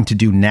you're going to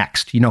do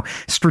next.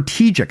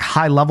 Strategic,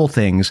 high level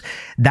things.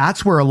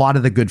 That's where a lot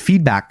of the good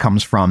feedback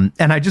comes from.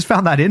 And I just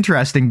found that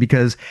interesting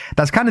because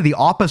that's kind of the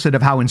opposite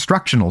of how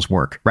instructionals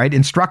work, right?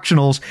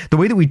 Instructionals, the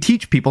way that we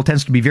teach people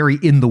tends to be very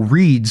in the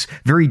weeds,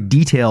 very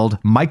detailed,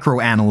 micro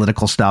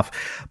analytical stuff.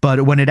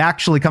 But when it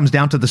actually comes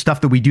down to the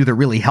stuff that we do that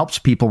really helps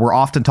people, we're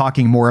often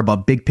talking more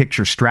about big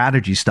picture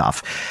strategy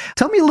stuff.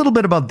 Tell me a little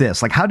bit about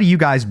this. Like, how do you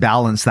guys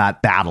balance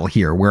that battle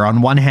here, where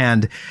on one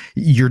hand,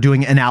 you're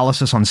doing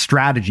analysis on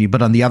strategy,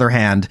 but on the other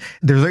hand,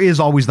 there is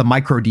always the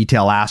micro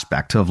detail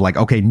aspect of like,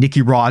 okay,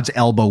 Nicky Rod's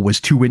elbow was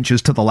 2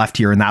 inches to the left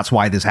here, and that's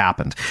why this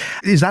happened.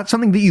 Is that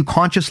something that you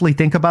consciously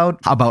think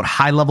about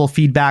high level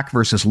feedback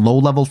versus low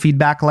level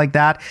feedback like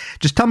that?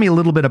 Just tell me a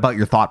little bit about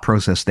your thought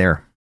process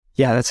there.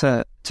 Yeah, it's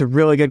a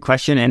really good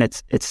question, and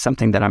it's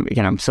something that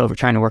I'm still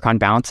trying to work on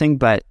balancing.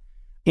 But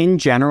in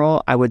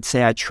general, I would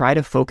say I try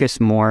to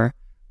focus more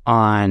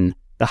on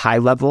the high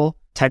level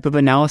type of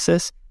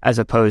analysis as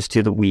opposed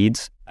to the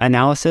weeds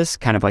analysis,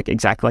 kind of like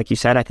exactly like you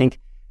said. I think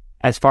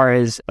as far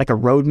as like a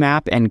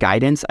roadmap and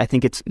guidance, I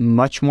think it's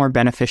much more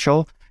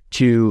beneficial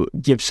to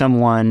give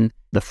someone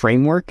the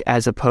framework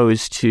as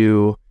opposed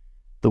to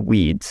the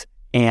weeds.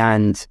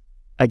 And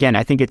again,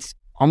 I think it's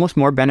almost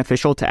more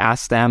beneficial to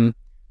ask them,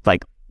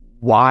 like,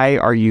 why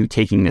are you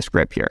taking this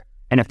grip here?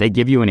 And if they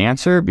give you an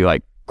answer, be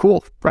like,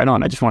 cool, right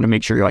on. I just want to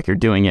make sure you're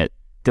doing it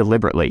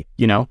deliberately,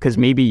 because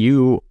maybe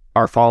you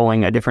are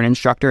following a different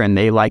instructor and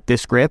they like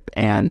this grip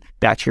and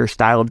that's your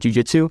style of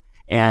jiu-jitsu.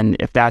 And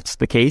if that's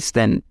the case,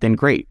 then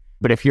great.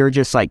 But if you're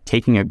just like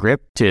taking a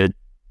grip to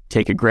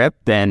take a grip,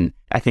 then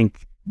I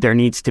think there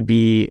needs to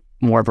be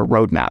more of a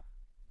roadmap.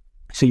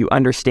 So you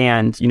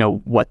understand,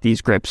 what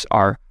these grips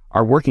are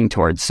working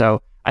towards.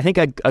 So I think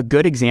a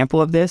good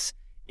example of this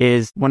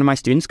is one of my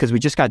students, because we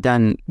just got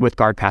done with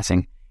guard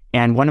passing.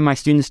 And one of my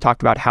students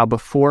talked about how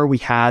before we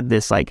had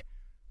this like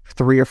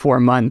 3 or 4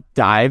 month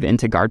dive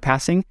into guard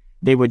passing,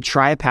 they would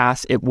try a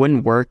pass, it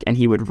wouldn't work, and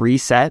he would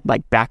reset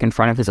like back in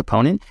front of his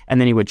opponent, and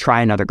then he would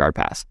try another guard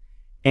pass.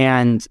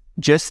 And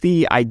just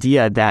the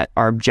idea that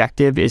our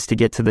objective is to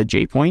get to the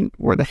J point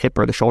or the hip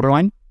or the shoulder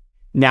line.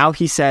 Now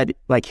he said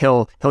like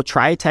he'll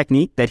try a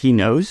technique that he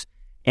knows,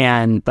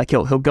 and like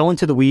he'll go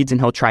into the weeds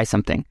and he'll try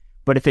something.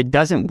 But if it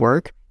doesn't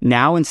work,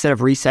 now instead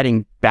of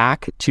resetting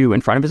back to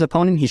in front of his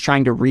opponent, he's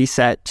trying to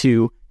reset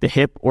to the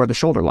hip or the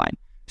shoulder line.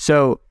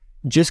 So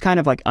just kind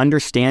of like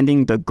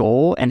understanding the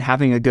goal and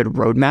having a good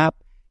roadmap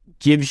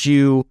gives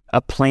you a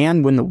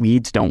plan when the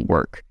weeds don't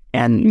work.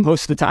 And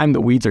most of the time,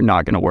 the weeds are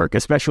not going to work,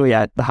 especially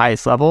at the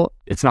highest level.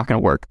 It's not going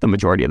to work the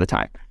majority of the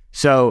time.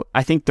 So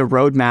I think the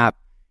roadmap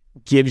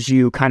gives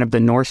you kind of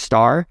the North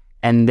Star,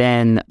 and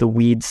then the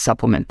weeds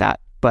supplement that.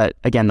 But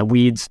again, the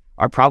weeds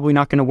are probably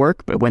not going to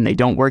work, but when they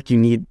don't work, you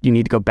need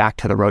to go back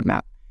to the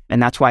roadmap.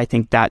 And that's why I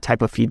think that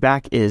type of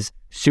feedback is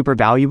super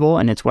valuable.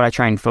 And it's what I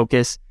try and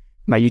focus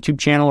my YouTube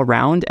channel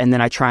around. And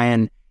then I try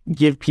and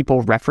give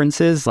people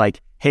references like,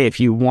 hey, if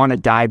you want to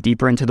dive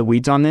deeper into the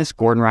weeds on this,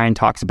 Gordon Ryan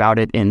talks about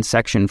it in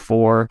section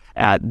 4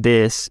 at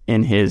this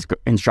in his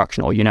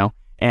instructional,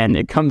 and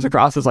it comes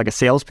across as like a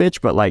sales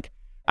pitch, but like,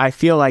 I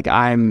feel like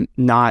I'm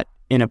not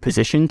in a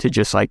position to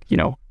just like,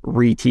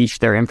 reteach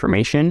their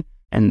information,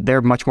 and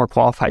they're much more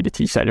qualified to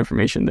teach that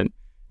information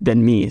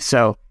than me.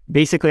 So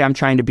basically I'm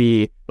trying to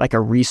be like a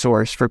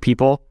resource for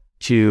people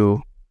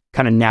to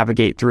kind of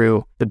navigate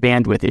through the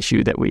bandwidth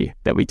issue that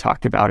we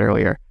talked about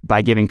earlier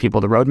by giving people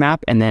the roadmap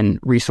and then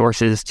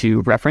resources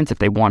to reference if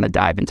they want to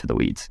dive into the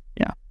weeds.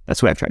 Yeah,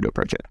 that's the way I've tried to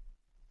approach it.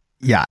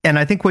 Yeah. And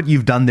I think what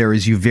you've done there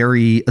is you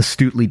very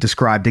astutely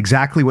described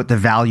exactly what the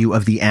value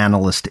of the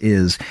analyst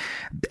is.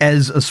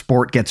 As a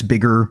sport gets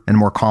bigger and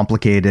more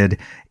complicated,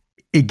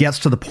 it gets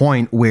to the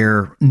point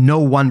where no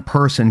one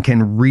person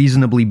can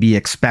reasonably be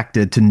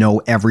expected to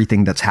know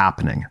everything that's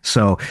happening.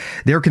 So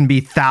there can be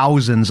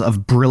thousands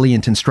of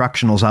brilliant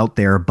instructionals out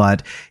there,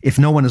 but if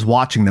no one is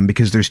watching them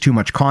because there's too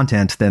much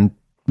content, then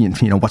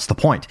what's the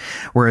point?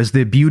 Whereas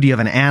the beauty of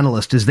an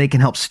analyst is they can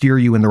help steer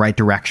you in the right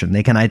direction.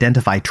 They can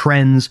identify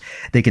trends.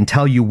 They can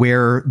tell you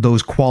where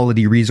those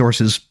quality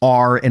resources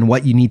are and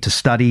what you need to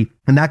study.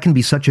 And that can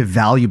be such a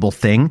valuable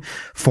thing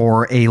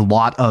for a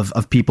lot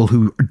of people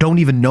who don't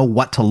even know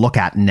what to look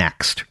at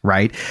next,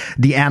 right?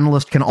 The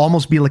analyst can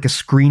almost be like a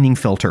screening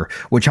filter,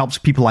 which helps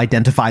people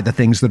identify the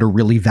things that are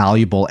really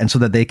valuable, and so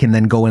that they can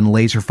then go and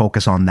laser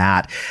focus on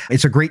that.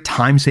 It's a great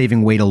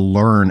time-saving way to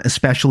learn,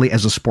 especially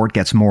as the sport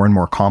gets more and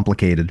more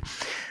complicated.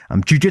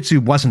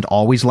 Jiu-jitsu wasn't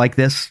always like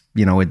this.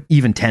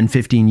 Even 10,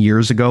 15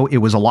 years ago, it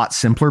was a lot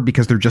simpler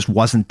because there just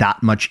wasn't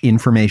that much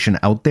information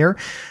out there.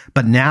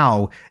 But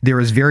now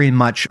there is very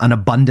much an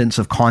abundance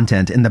of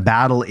content, and the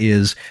battle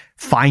is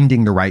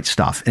finding the right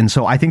stuff. And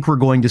so I think we're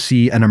going to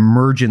see an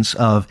emergence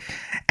of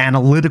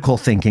analytical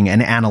thinking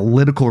and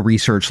analytical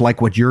research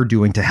like what you're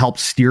doing to help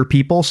steer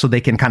people so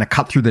they can kind of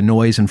cut through the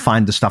noise and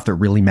find the stuff that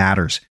really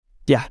matters.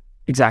 Yeah.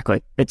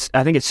 Exactly.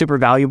 I think it's super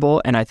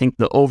valuable, and I think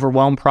the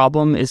overwhelm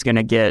problem is going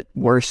to get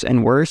worse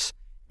and worse.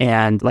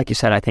 And like you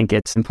said, I think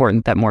it's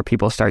important that more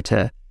people start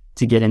to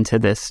get into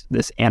this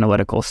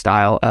analytical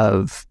style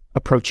of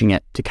approaching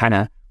it to kind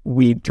of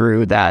weed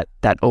through that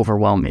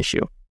overwhelm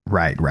issue.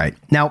 Right.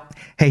 Now,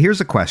 hey,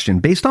 here's a question.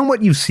 Based on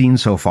what you've seen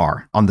so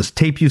far, on this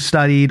tape you've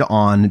studied,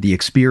 on the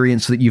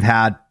experience that you've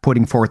had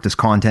putting forth this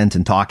content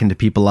and talking to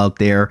people out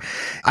there,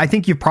 I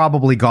think you've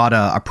probably got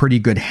a pretty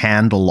good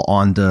handle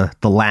on the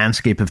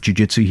landscape of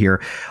jiu-jitsu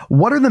here.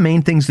 What are the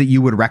main things that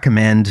you would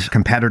recommend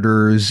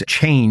competitors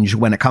change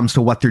when it comes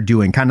to what they're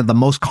doing? Kind of the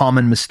most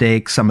common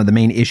mistakes, some of the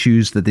main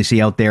issues that they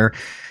see out there.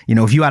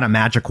 If you had a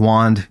magic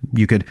wand,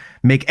 you could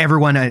make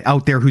everyone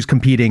out there who's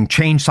competing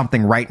change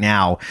something right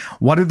now.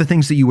 What are the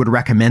things that you would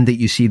recommend that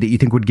you see that you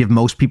think would give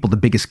most people the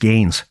biggest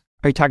gains?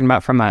 Are you talking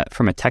about from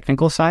a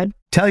technical side?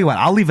 Tell you what,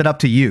 I'll leave it up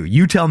to you.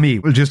 You tell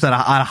me, just at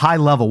a high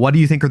level, what do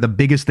you think are the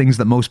biggest things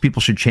that most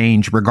people should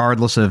change,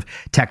 regardless of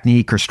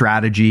technique or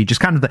strategy,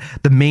 just kind of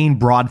the main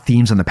broad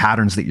themes and the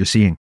patterns that you're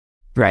seeing?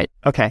 Right.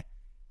 Okay.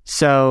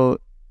 So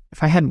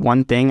if I had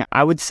one thing,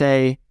 I would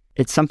say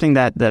it's something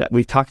that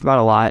we've talked about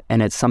a lot,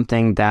 and it's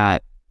something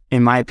that,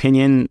 in my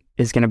opinion,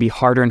 is going to be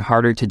harder and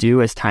harder to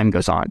do as time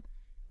goes on.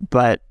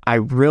 But I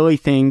really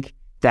think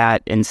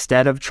that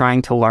instead of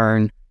trying to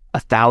learn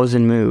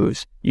 1,000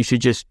 moves, you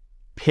should just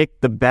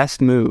pick the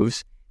best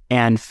moves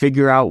and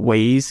figure out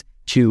ways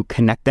to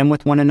connect them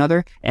with one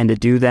another and to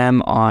do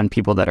them on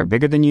people that are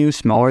bigger than you,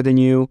 smaller than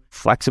you,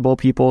 flexible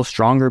people,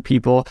 stronger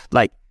people.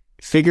 Like,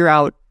 figure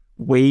out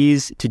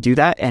ways to do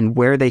that and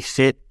where they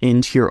fit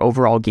into your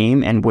overall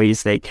game and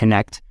ways they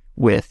connect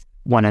with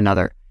one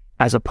another,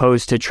 as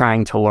opposed to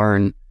trying to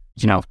learn,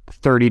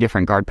 30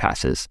 different guard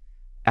passes.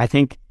 I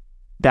think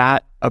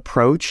that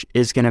approach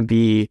is going to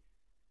be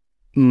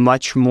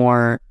much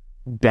more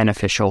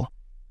beneficial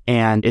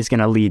and is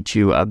going to lead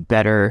to a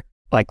better,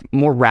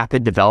 more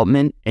rapid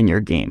development in your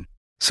game.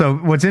 So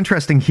what's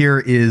interesting here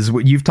is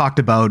what you've talked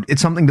about.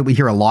 It's something that we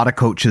hear a lot of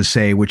coaches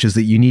say, which is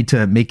that you need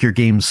to make your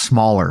game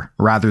smaller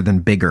rather than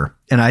bigger.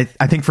 And I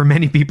think for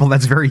many people,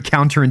 that's very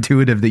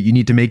counterintuitive, that you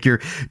need to make your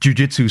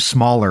jiu-jitsu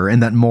smaller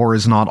and that more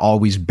is not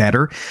always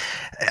better.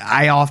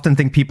 I often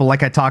think people,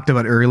 like I talked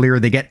about earlier,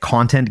 they get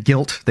content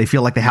guilt. They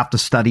feel like they have to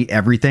study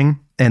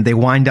everything, and they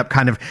wind up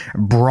kind of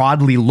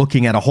broadly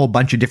looking at a whole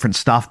bunch of different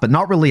stuff, but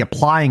not really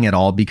applying it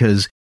all,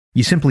 because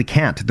you simply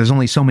can't. There's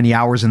only so many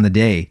hours in the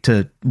day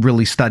to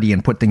really study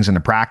and put things into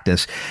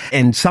practice.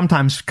 And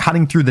sometimes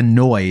cutting through the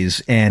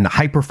noise and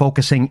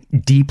hyper-focusing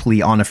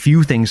deeply on a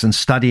few things and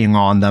studying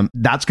on them,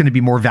 that's going to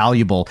be more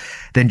valuable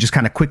than just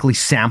kind of quickly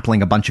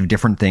sampling a bunch of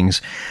different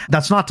things.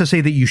 That's not to say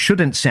that you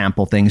shouldn't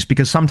sample things,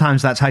 because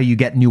sometimes that's how you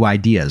get new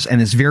ideas.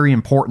 And it's very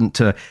important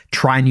to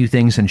try new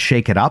things and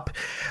shake it up.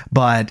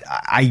 But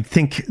I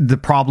think the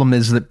problem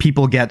is that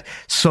people get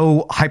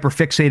so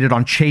hyper-fixated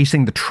on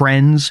chasing the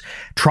trends,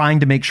 trying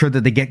to make sure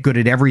that they get good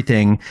at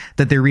everything,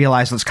 that they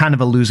realize it's kind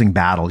of a losing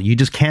battle. You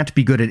just can't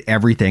be good at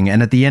everything.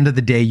 And at the end of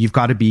the day, you've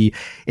got to be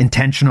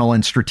intentional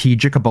and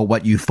strategic about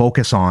what you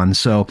focus on.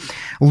 So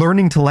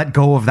learning to let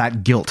go of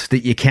that guilt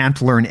that you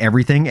can't learn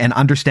everything, and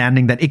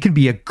understanding that it can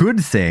be a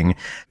good thing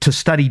to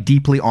study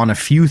deeply on a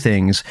few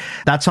things.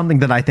 That's something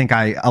that I think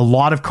a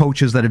lot of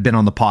coaches that have been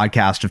on the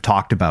podcast have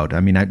talked about.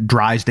 I mean,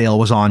 Drysdale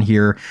was on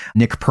here.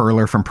 Nick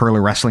Perler from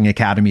Perler Wrestling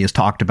Academy has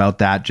talked about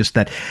that, just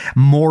that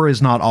more is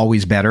not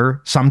always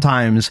better.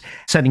 Sometimes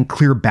setting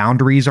clear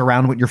boundaries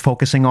around what you're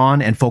focusing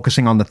on and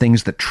focusing on the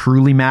things that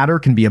truly matter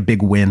can be a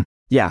big win.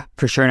 Yeah,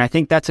 for sure. And I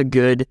think that's a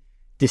good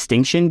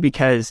distinction,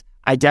 because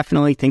I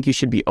definitely think you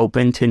should be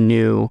open to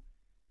new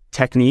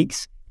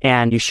techniques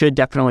and you should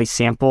definitely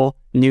sample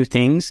new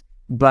things.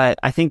 But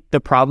I think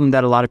the problem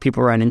that a lot of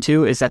people run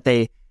into is that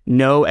they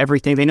know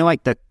everything. They know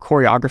the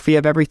choreography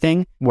of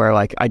everything, where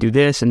I do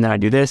this and then I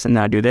do this and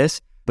then I do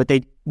this. But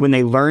when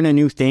they learn a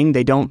new thing,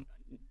 they don't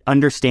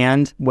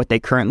understand what they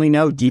currently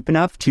know deep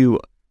enough to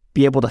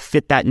be able to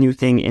fit that new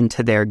thing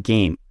into their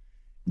game.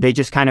 They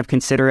just kind of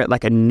consider it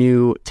like a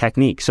new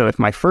technique. So if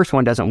my first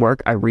one doesn't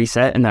work, I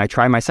reset and then I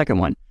try my second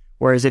one.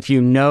 Whereas if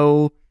you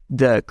know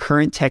the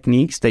current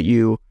techniques that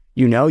you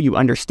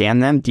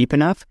understand them deep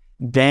enough,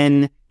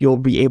 then you'll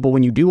be able,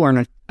 when you do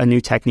learn a new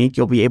technique,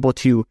 you'll be able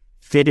to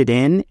fit it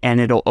in, and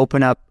it'll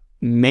open up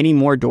many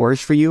more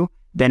doors for you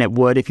than it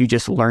would if you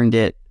just learned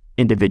it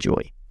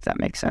individually, if that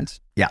makes sense.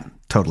 Yeah,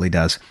 totally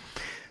does.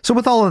 So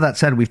with all of that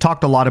said, we've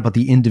talked a lot about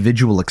the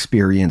individual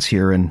experience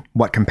here and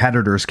what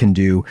competitors can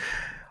do.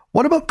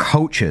 What about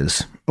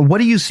coaches? What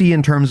do you see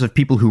in terms of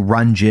people who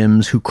run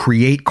gyms, who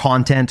create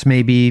content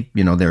maybe,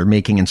 they're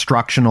making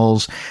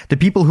instructionals, the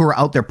people who are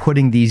out there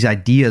putting these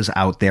ideas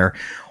out there?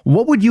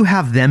 What would you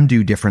have them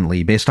do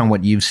differently based on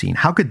what you've seen?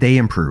 How could they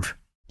improve?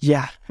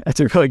 Yeah,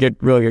 that's a really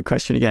good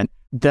question again.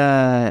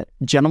 The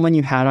gentleman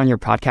you had on your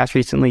podcast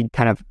recently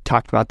kind of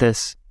talked about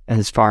this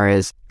as far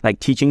as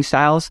teaching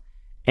styles.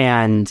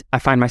 And I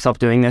find myself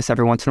doing this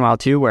every once in a while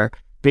too, where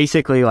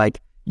basically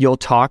you'll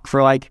talk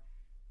for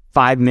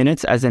 5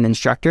 minutes as an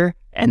instructor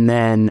and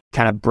then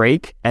kind of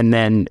break, and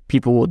then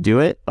people will do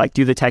it,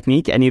 do the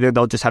technique, and either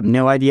they'll just have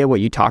no idea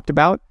what you talked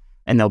about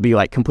and they'll be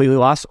completely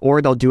lost,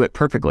 or they'll do it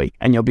perfectly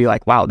and you'll be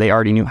like, wow, they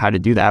already knew how to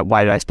do that.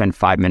 Why did I spend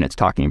 5 minutes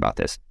talking about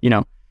this?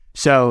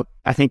 So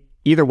I think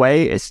either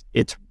way, it's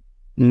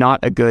not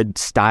a good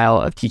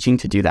style of teaching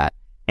to do that.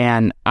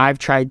 And I've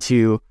tried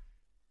to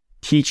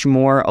teach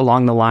more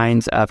along the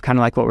lines of kind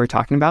of like what we're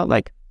talking about.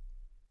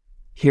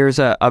 Here's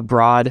a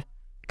broad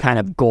kind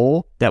of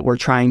goal that we're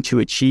trying to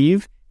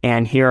achieve,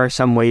 and here are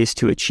some ways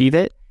to achieve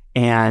it.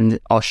 And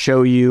I'll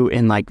show you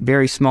in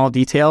very small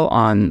detail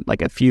on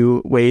a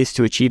few ways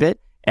to achieve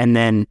it, and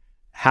then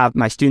have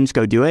my students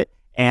go do it.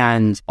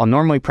 And I'll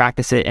normally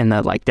practice it in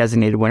the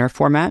designated winner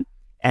format.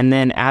 And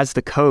then as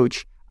the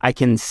coach, I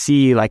can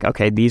see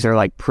okay, these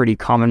are pretty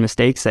common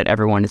mistakes that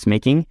everyone is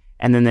making.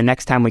 And then the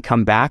next time we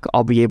come back,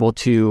 I'll be able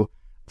to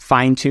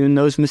fine tune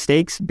those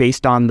mistakes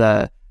based on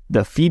the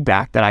the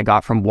feedback that I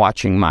got from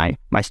watching my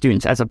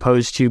students, as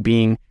opposed to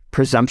being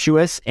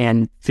presumptuous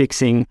and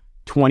fixing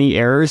 20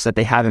 errors that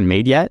they haven't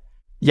made yet.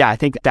 Yeah, I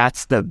think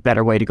that's the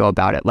better way to go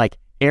about it. Like,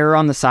 err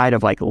on the side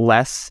of like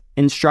less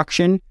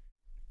instruction.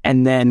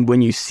 And then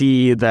when you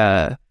see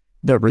the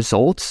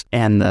results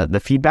and the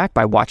feedback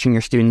by watching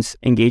your students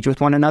engage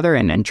with one another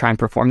and try and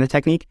perform the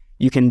technique,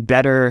 you can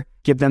better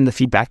give them the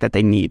feedback that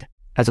they need,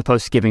 as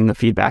opposed to giving the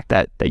feedback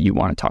that you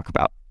want to talk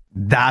about.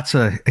 That's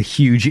a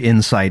huge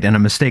insight and a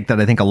mistake that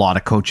I think a lot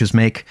of coaches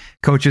make.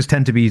 Coaches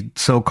tend to be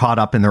so caught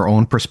up in their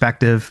own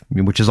perspective,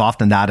 which is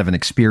often that of an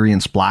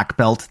experienced black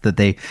belt, that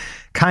they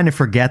kind of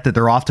forget that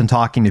they're often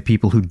talking to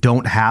people who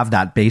don't have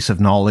that base of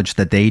knowledge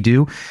that they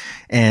do.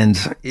 And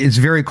it's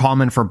very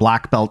common for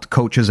black belt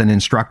coaches and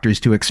instructors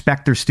to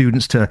expect their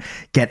students to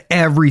get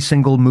every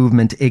single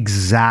movement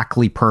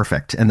exactly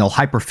perfect. And they'll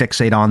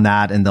hyperfixate on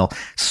that, and they'll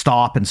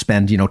stop and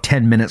spend,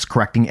 10 minutes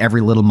correcting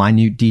every little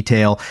minute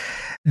detail.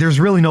 There's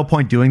really no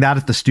point doing that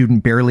if the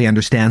student barely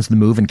understands the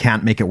move and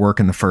can't make it work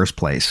in the first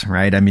place,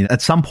 right? I mean,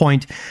 at some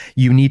point,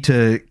 you need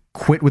to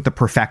quit with the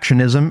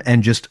perfectionism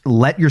and just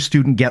let your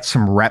student get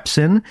some reps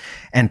in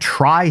and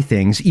try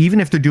things, even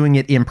if they're doing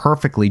it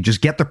imperfectly.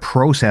 Just get the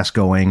process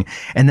going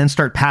and then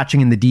start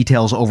patching in the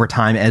details over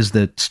time as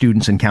the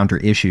students encounter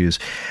issues.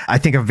 I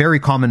think a very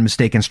common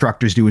mistake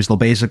instructors do is they'll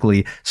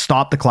basically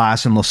stop the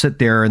class and they'll sit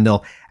there and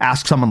they'll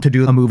ask someone to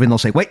do a move and they'll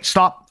say, wait,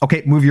 stop.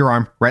 Okay, move your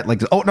arm, right?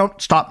 Like, oh, no,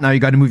 stop. Now you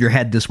got to move your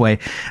head this way.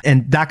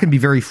 And that can be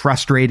very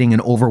frustrating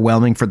and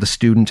overwhelming for the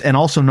student, and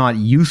also not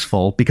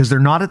useful because they're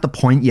not at the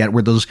point yet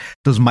where those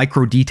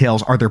micro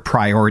details are their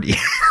priority,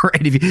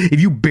 right?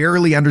 If you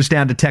barely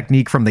understand a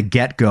technique from the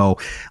get-go,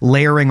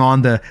 layering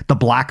on the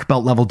black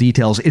belt level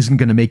details isn't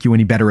going to make you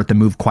any better at the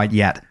move quite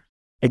yet.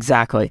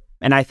 Exactly.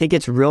 And I think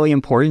it's really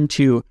important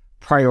to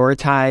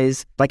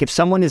prioritize, like if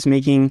someone is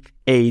making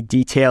a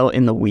detail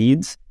in the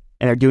weeds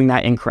and they're doing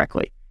that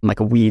incorrectly, like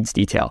a weeds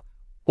detail,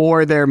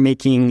 or they're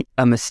making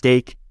a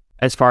mistake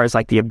as far as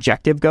like the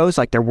objective goes,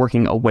 like they're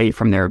working away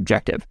from their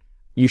objective,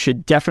 you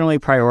should definitely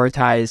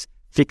prioritize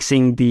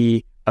fixing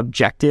the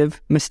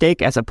objective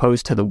mistake as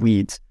opposed to the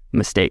weeds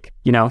mistake,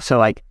 So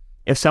like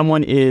if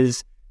someone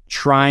is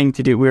trying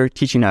to do, we were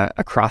teaching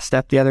a cross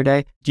step the other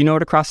day. Do you know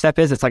what a cross step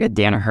is? It's like a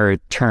Danaher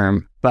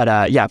term, but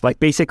like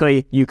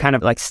basically you kind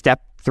of like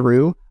step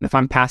through. If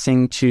I'm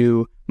passing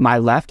to my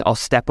left, I'll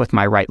step with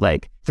my right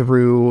leg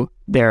through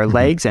their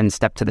legs and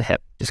step to the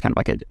hip, just kind of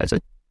like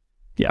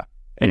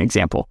an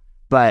example.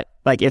 But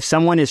like if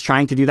someone is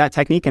trying to do that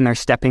technique and they're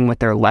stepping with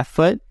their left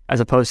foot as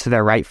opposed to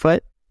their right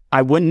foot,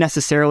 I wouldn't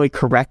necessarily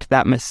correct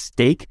that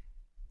mistake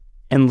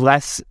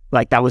unless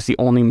like that was the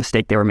only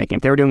mistake they were making.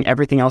 If they were doing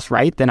everything else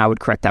right, then I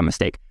would correct that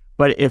mistake.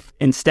 But if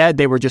instead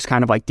they were just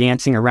kind of like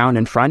dancing around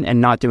in front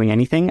and not doing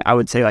anything, I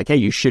would say like, hey,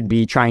 you should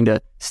be trying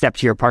to step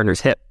to your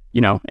partner's hip,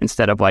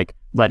 instead of like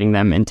letting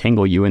them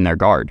entangle you in their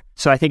guard.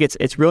 So I think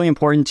it's really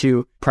important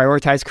to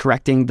prioritize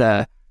correcting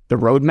the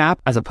roadmap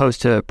as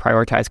opposed to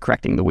prioritize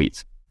correcting the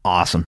weeds.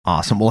 Awesome.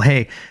 Well,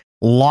 hey,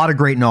 a lot of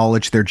great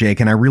knowledge there,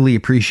 Jake, and I really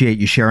appreciate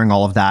you sharing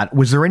all of that.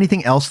 Was there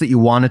anything else that you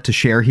wanted to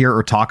share here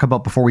or talk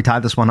about before we tie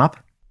this one up?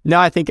 No,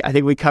 I think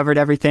we covered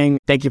everything.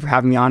 Thank you for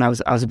having me on. I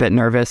was a bit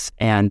nervous,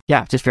 and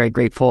just very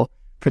grateful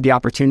for the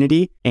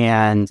opportunity.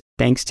 And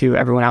thanks to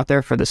everyone out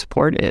there for the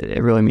support.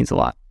 It really means a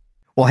lot.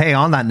 Well, hey,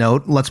 on that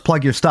note, let's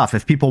plug your stuff.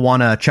 If people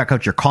want to check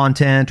out your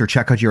content or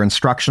check out your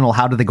instructional,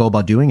 how do they go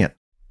about doing it?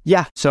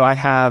 Yeah, so I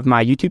have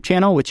my YouTube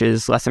channel, which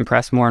is Less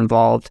Impressed, More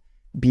Involved,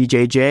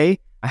 BJJ.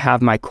 I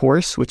have my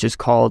course, which is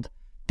called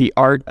The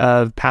Art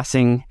of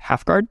Passing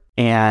Half Guard.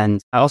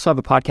 And I also have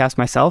a podcast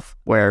myself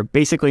where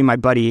basically my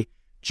buddy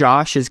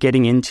Josh is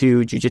getting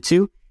into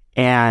jiu-jitsu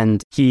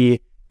and he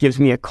gives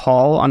me a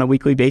call on a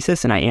weekly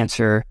basis and I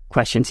answer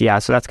questions he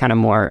has. So that's kind of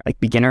more like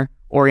beginner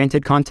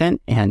oriented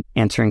content and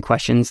answering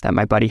questions that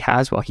my buddy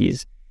has while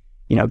he's,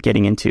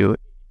 getting into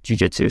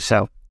jiu-jitsu.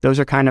 So those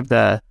are kind of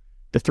the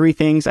three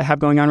things I have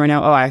going on right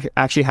now. Oh, I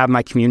actually have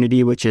my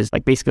community, which is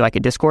like basically like a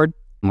Discord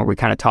where we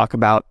kind of talk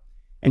about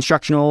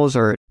instructionals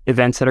or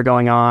events that are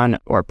going on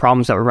or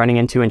problems that we're running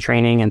into in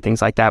training and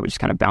things like that. We just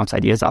kind of bounce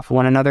ideas off of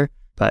one another.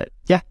 But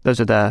yeah, those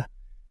are the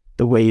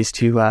ways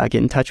to get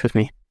in touch with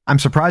me. I'm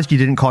surprised you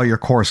didn't call your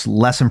course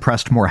Less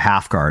Impressed, More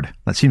Half Guard.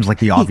 That seems like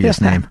the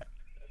obvious name.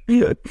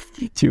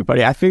 Too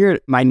funny. I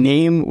figured my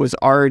name was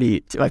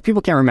already, like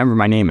people can't remember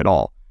my name at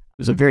all.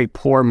 It was a very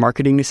poor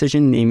marketing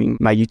decision naming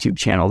my YouTube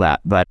channel that.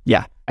 But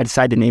yeah, I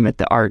decided to name it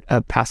The Art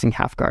of Passing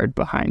Half Guard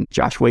behind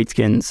Josh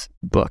Waitzkin's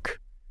book.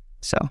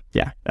 So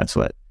yeah, that's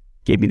what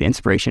gave me the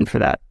inspiration for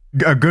that.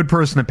 A good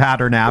person to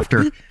pattern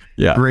after.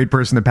 Yeah. Great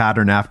person to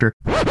pattern after.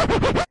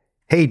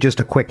 Hey, just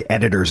a quick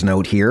editor's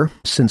note here.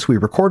 Since we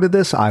recorded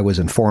this, I was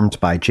informed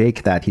by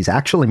Jake that he's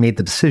actually made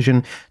the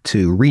decision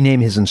to rename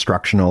his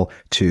instructional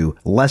to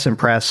Less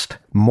Impressed,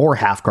 More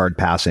Half Guard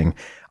Passing.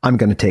 I'm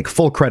going to take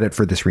full credit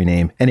for this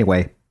rename.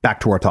 Anyway,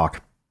 back to our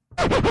talk.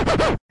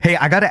 Hey,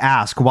 I got to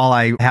ask while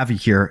I have you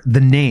here,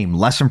 the name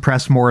Less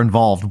Impressed, More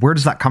Involved, where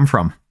does that come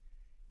from?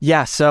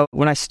 Yeah, so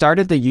when I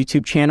started the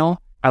YouTube channel,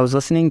 I was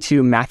listening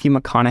to Matthew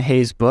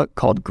McConaughey's book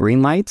called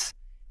Green Lights.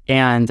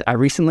 And I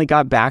recently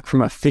got back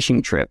from a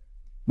fishing trip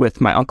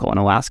with my uncle in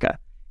Alaska.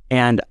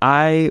 And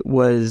I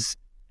was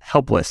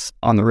helpless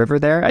on the river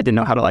there. I didn't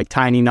know how to like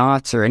tie any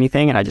knots or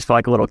anything. And I just felt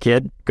like a little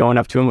kid going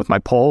up to him with my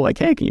pole, like,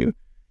 hey, can you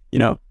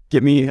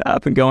get me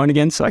up and going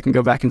again so I can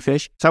go back and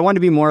fish? So I wanted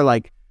to be more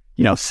like,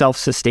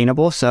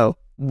 self-sustainable. So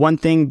one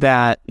thing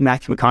that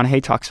Matthew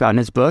McConaughey talks about in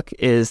his book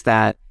is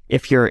that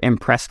if you're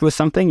impressed with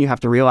something, you have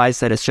to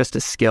realize that it's just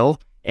a skill.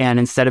 And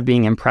instead of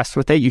being impressed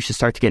with it, you should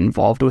start to get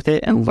involved with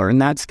it and learn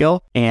that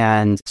skill.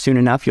 And soon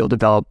enough, you'll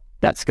develop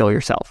that skill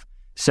yourself.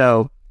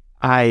 So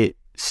I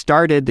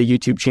started the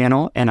YouTube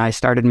channel and I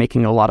started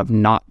making a lot of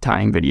knot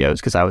tying videos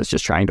because I was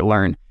just trying to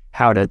learn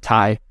how to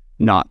tie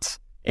knots.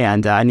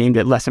 And I named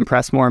it Less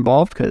Impressed, More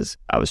Involved because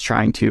I was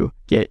trying to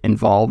get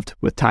involved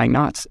with tying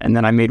knots. And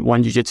then I made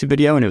one jiu-jitsu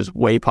video and it was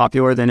way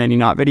popular than any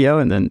knot video.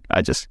 And then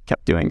I just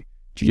kept doing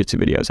jiu-jitsu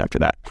videos after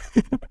that.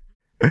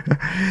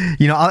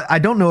 I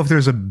don't know if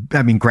there's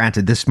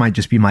granted, this might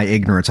just be my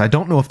ignorance. I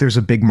don't know if there's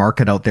a big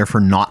market out there for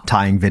knot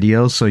tying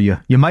videos. So you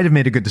might have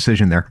made a good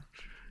decision there.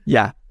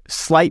 Yeah.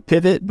 Slight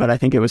pivot, but I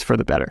think it was for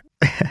the better.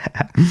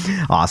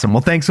 Awesome.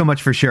 Well, thanks so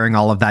much for sharing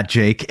all of that,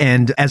 Jake.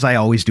 And as I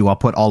always do, I'll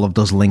put all of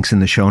those links in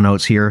the show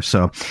notes here.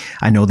 So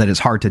I know that it's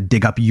hard to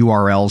dig up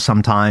URLs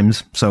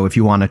sometimes. So if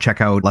you want to check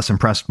out Less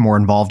Impressed, More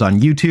Involved on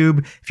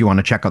YouTube, if you want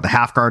to check out the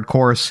Half Guard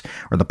course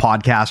or the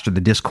podcast or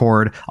the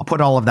Discord, I'll put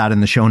all of that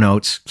in the show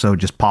notes. So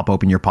just pop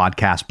open your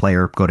podcast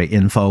player, go to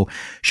info.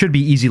 Should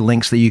be easy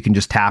links that you can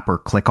just tap or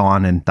click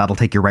on, and that'll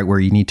take you right where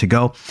you need to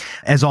go.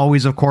 As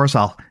always, of course,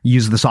 I'll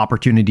use this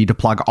opportunity to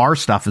plug our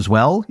stuff as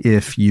well.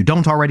 If you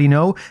don't already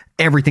know,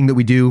 everything that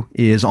we do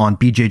is on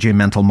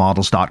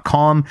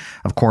bjjmentalmodels.com.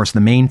 Of course,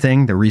 the main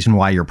thing, the reason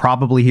why you're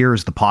probably here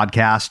is the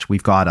podcast.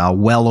 We've got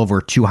well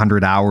over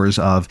 200 hours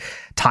of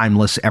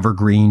timeless,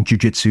 evergreen,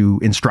 jiu-jitsu,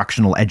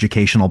 instructional,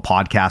 educational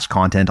podcast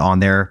content on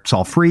there. It's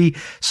all free.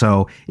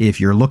 So if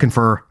you're looking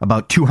for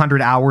about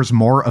 200 hours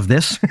more of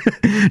this,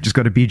 just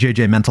go to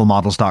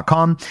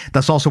bjjmentalmodels.com.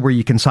 That's also where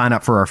you can sign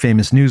up for our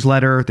famous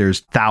newsletter. There's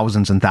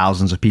thousands and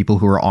thousands of people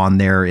who are on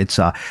there. It's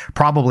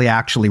probably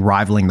actually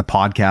rivaling the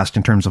podcast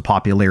in terms of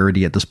popularity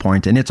at this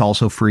point, and it's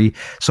also free.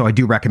 So I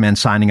do recommend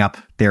signing up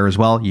there as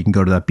well. You can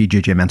go to the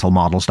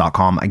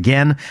bjjmentalmodels.com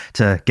again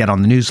to get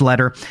on the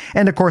newsletter.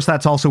 And of course,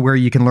 that's also where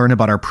you can learn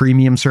about our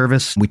premium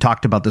service. We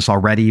talked about this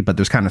already, but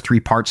there's kind of three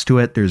parts to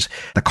it. There's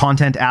the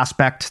content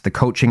aspect, the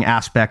coaching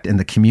aspect, and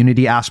the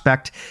community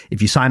aspect.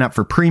 If you sign up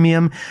for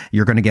premium,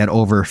 you're going to get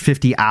over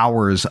 50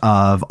 hours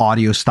of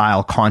audio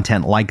style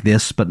content like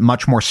this, but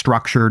much more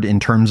structured in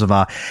terms of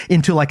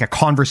into like a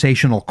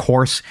conversational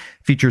course.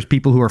 Features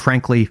people who are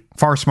frankly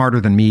far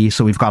smarter than me.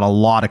 So we've got a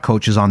lot of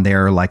coaches on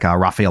there like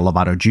Rafael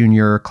Lovato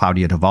Jr.,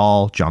 Claudia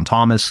Duvall, John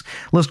Thomas.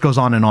 List goes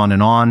on and on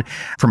and on.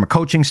 From a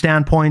coaching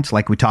standpoint,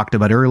 like we talked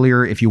about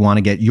earlier, if you want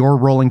to get your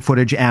rolling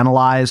footage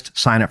analyzed,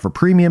 sign up for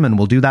premium and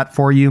we'll do that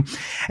for you.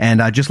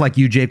 And just like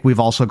you, Jake, we've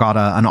also got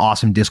an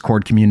awesome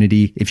Discord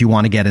community. If you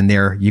want to get in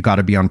there, you got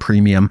to be on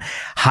premium.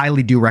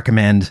 Highly do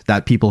recommend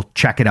that people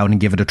check it out and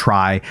give it a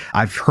try.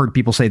 I've heard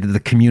people say that the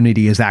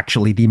community is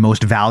actually the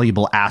most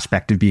valuable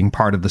aspect of being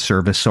part of the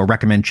service. So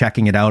recommend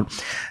checking it out.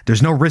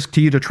 There's no risk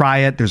to you to try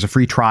it. There's a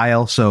free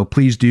trial. So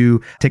please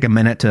do take a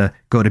minute to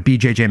go to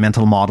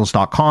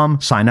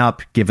bjjmentalmodels.com, sign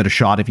up, give it a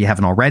shot if you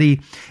haven't already.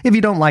 If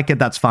you don't like it,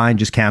 that's fine.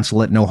 Just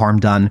cancel it. No harm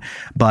done.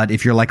 But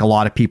if you're like a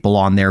lot of people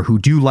on there who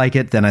do like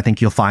it, then I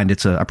think you'll find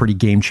it's a pretty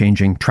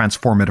game-changing,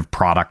 transformative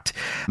product.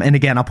 And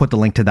again, I'll put the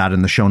link to that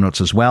in the show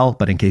notes as well.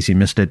 But in case you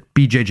missed it,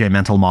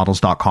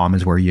 bjjmentalmodels.com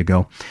is where you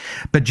go.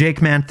 But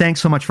Jake, man,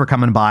 thanks so much for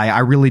coming by. I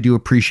really do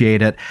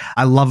appreciate it.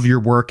 I love your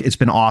work. It's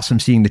been awesome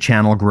seeing the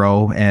channel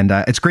grow. And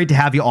it's great to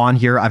have you on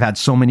here. I've had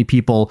so many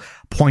people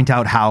point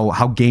out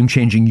how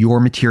game-changing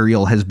your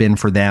material has been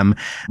for them.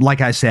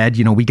 Like I said,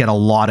 we get a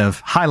lot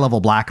of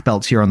high-level black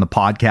belts here on the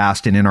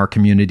podcast and in our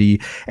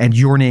community, and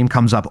your name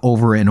comes up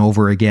over and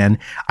over again.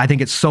 I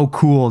think it's so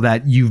cool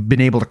that you've been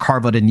able to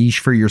carve out a niche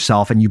for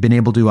yourself and you've been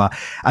able to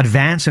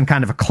advance and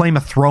kind of claim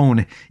a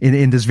throne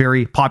in this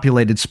very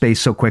populated space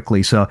so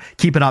quickly. So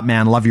keep it up,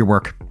 man. Love your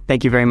work.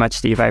 Thank you very much,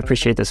 Steve. I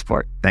appreciate the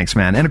support. Thanks,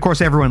 man. And of course,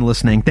 everyone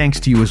listening, thanks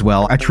to you as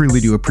well. I truly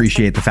do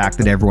appreciate the fact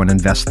that everyone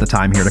invests the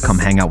time here to come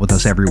hang out with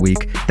us every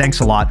week.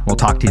 Thanks a lot. We'll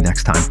talk to you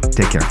next time.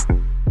 Take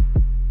care.